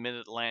 somewhere in the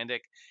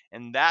mid-Atlantic,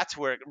 and that's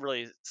where it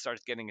really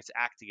starts getting its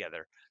act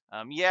together.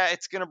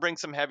 It's going to bring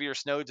some heavier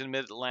snow to the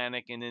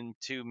mid-Atlantic and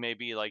into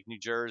maybe like New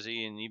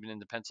Jersey and even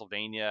into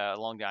Pennsylvania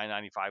along the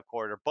I-95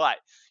 corridor, but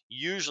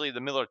usually the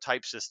Miller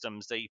type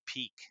systems, they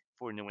peak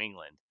for New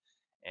England.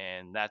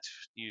 And that's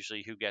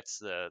usually who gets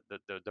the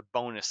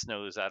bonus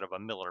snows out of a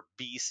Miller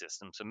B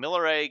system. So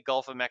Miller A,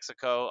 Gulf of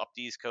Mexico, up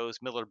the East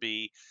Coast. Miller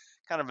B,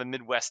 kind of a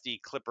Midwesty,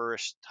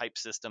 Clipperish type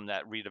system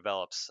that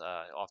redevelops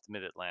off the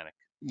Mid-Atlantic.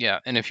 Yeah,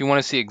 and if you want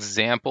to see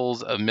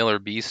examples of Miller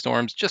B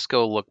storms, just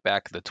go look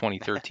back at the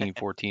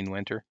 2013-14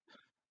 winter,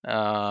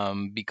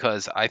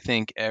 because I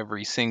think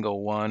every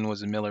single one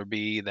was a Miller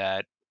B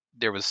that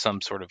there was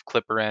some sort of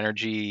clipper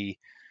energy,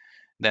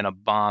 then a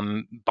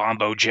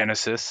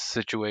bombogenesis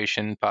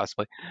situation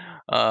possibly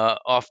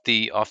off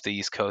the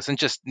East Coast, and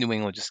just New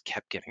England just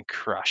kept getting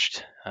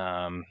crushed,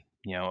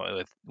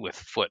 with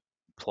foot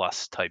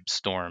plus type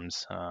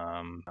storms.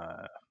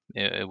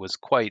 It was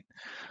quite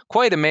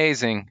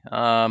amazing.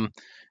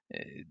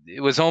 It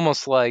was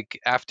almost like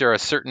after a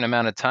certain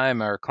amount of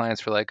time, our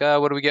clients were like,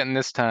 "Oh, what are we getting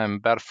this time?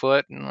 About a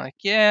foot?" And I'm like,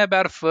 "Yeah,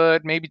 about a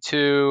foot, maybe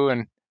two."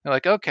 And they're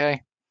like,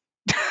 "Okay."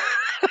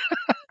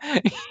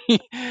 At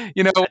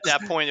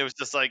that point it was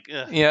just like,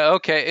 ugh. Yeah,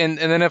 okay. And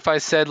then if I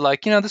said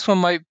like, this one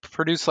might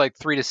produce like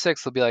 3 to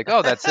 6, they'll be like,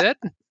 "Oh, that's it."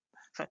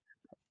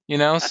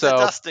 That's so a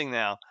dusting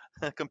now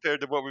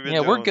compared to what we've been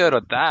doing. Yeah, we're good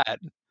at that.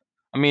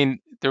 I mean,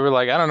 they were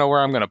like, "I don't know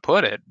where I'm going to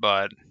put it,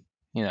 but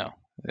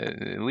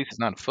at least it's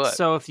not a foot."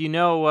 So if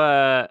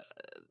your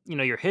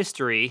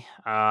history,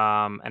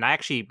 and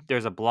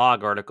there's a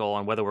blog article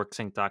on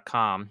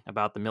weatherworksinc.com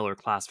about the Miller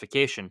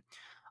classification,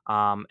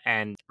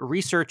 and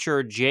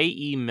researcher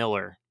J.E.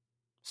 Miller.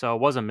 So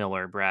it was a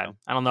Miller, Brad.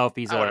 I don't know if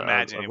he's a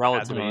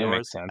relative of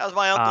yours. That was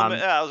my uncle.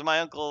 That was my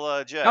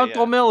uncle Jay.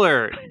 Uncle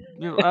Miller.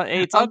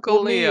 It's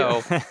Uncle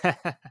Leo.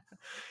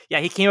 Yeah,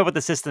 he came up with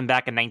the system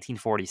back in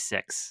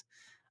 1946.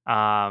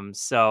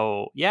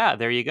 So yeah,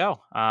 there you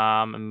go.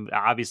 And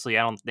obviously,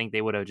 I don't think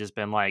they would have just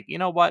been like, you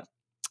know what?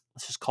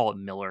 Let's just call it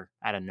Miller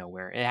out of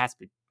nowhere. It has to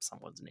be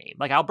someone's name,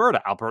 like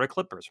Alberta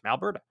Clippers from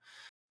Alberta.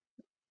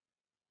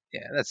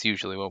 Yeah, that's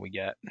usually what we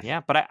get.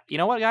 Yeah, but you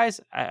know what, guys?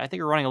 I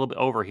think we're running a little bit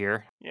over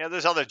here. Yeah,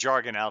 there's other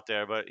jargon out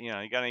there, but you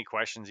got any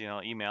questions?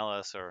 Email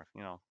us or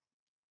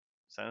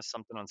send us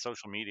something on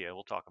social media.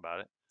 We'll talk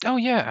about it. Oh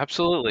yeah,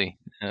 absolutely.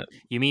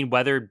 You mean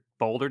weather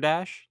boulder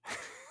dash?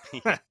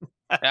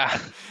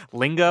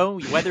 Lingo,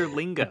 weather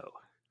lingo.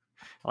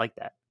 I like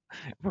that.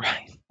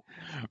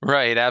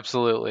 Right,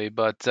 absolutely.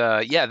 But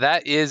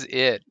that is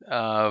it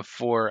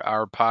for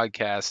our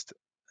podcast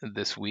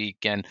this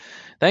week. And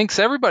thanks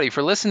everybody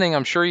for listening.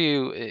 I'm sure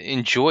you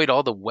enjoyed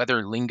all the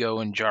weather lingo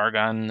and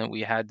jargon that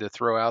we had to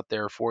throw out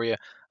there for you.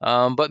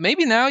 But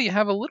maybe now you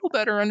have a little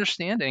better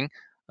understanding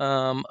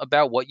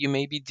about what you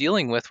may be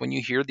dealing with when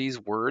you hear these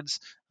words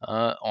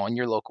on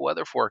your local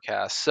weather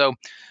forecast. So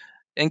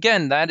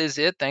again, that is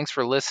it. Thanks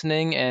for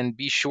listening, and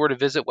be sure to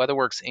visit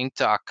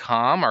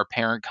weatherworksinc.com, our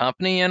parent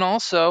company, and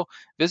also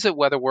visit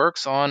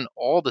WeatherWorks on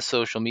all the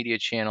social media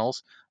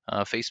channels,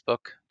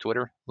 Facebook,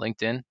 Twitter,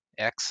 LinkedIn,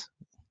 X.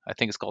 I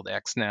think it's called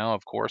X now,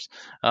 of course.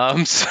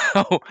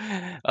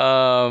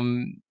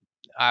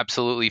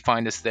 Absolutely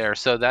find us there.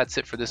 So that's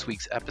it for this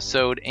week's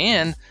episode,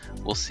 and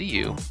we'll see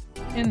you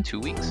in 2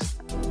 weeks.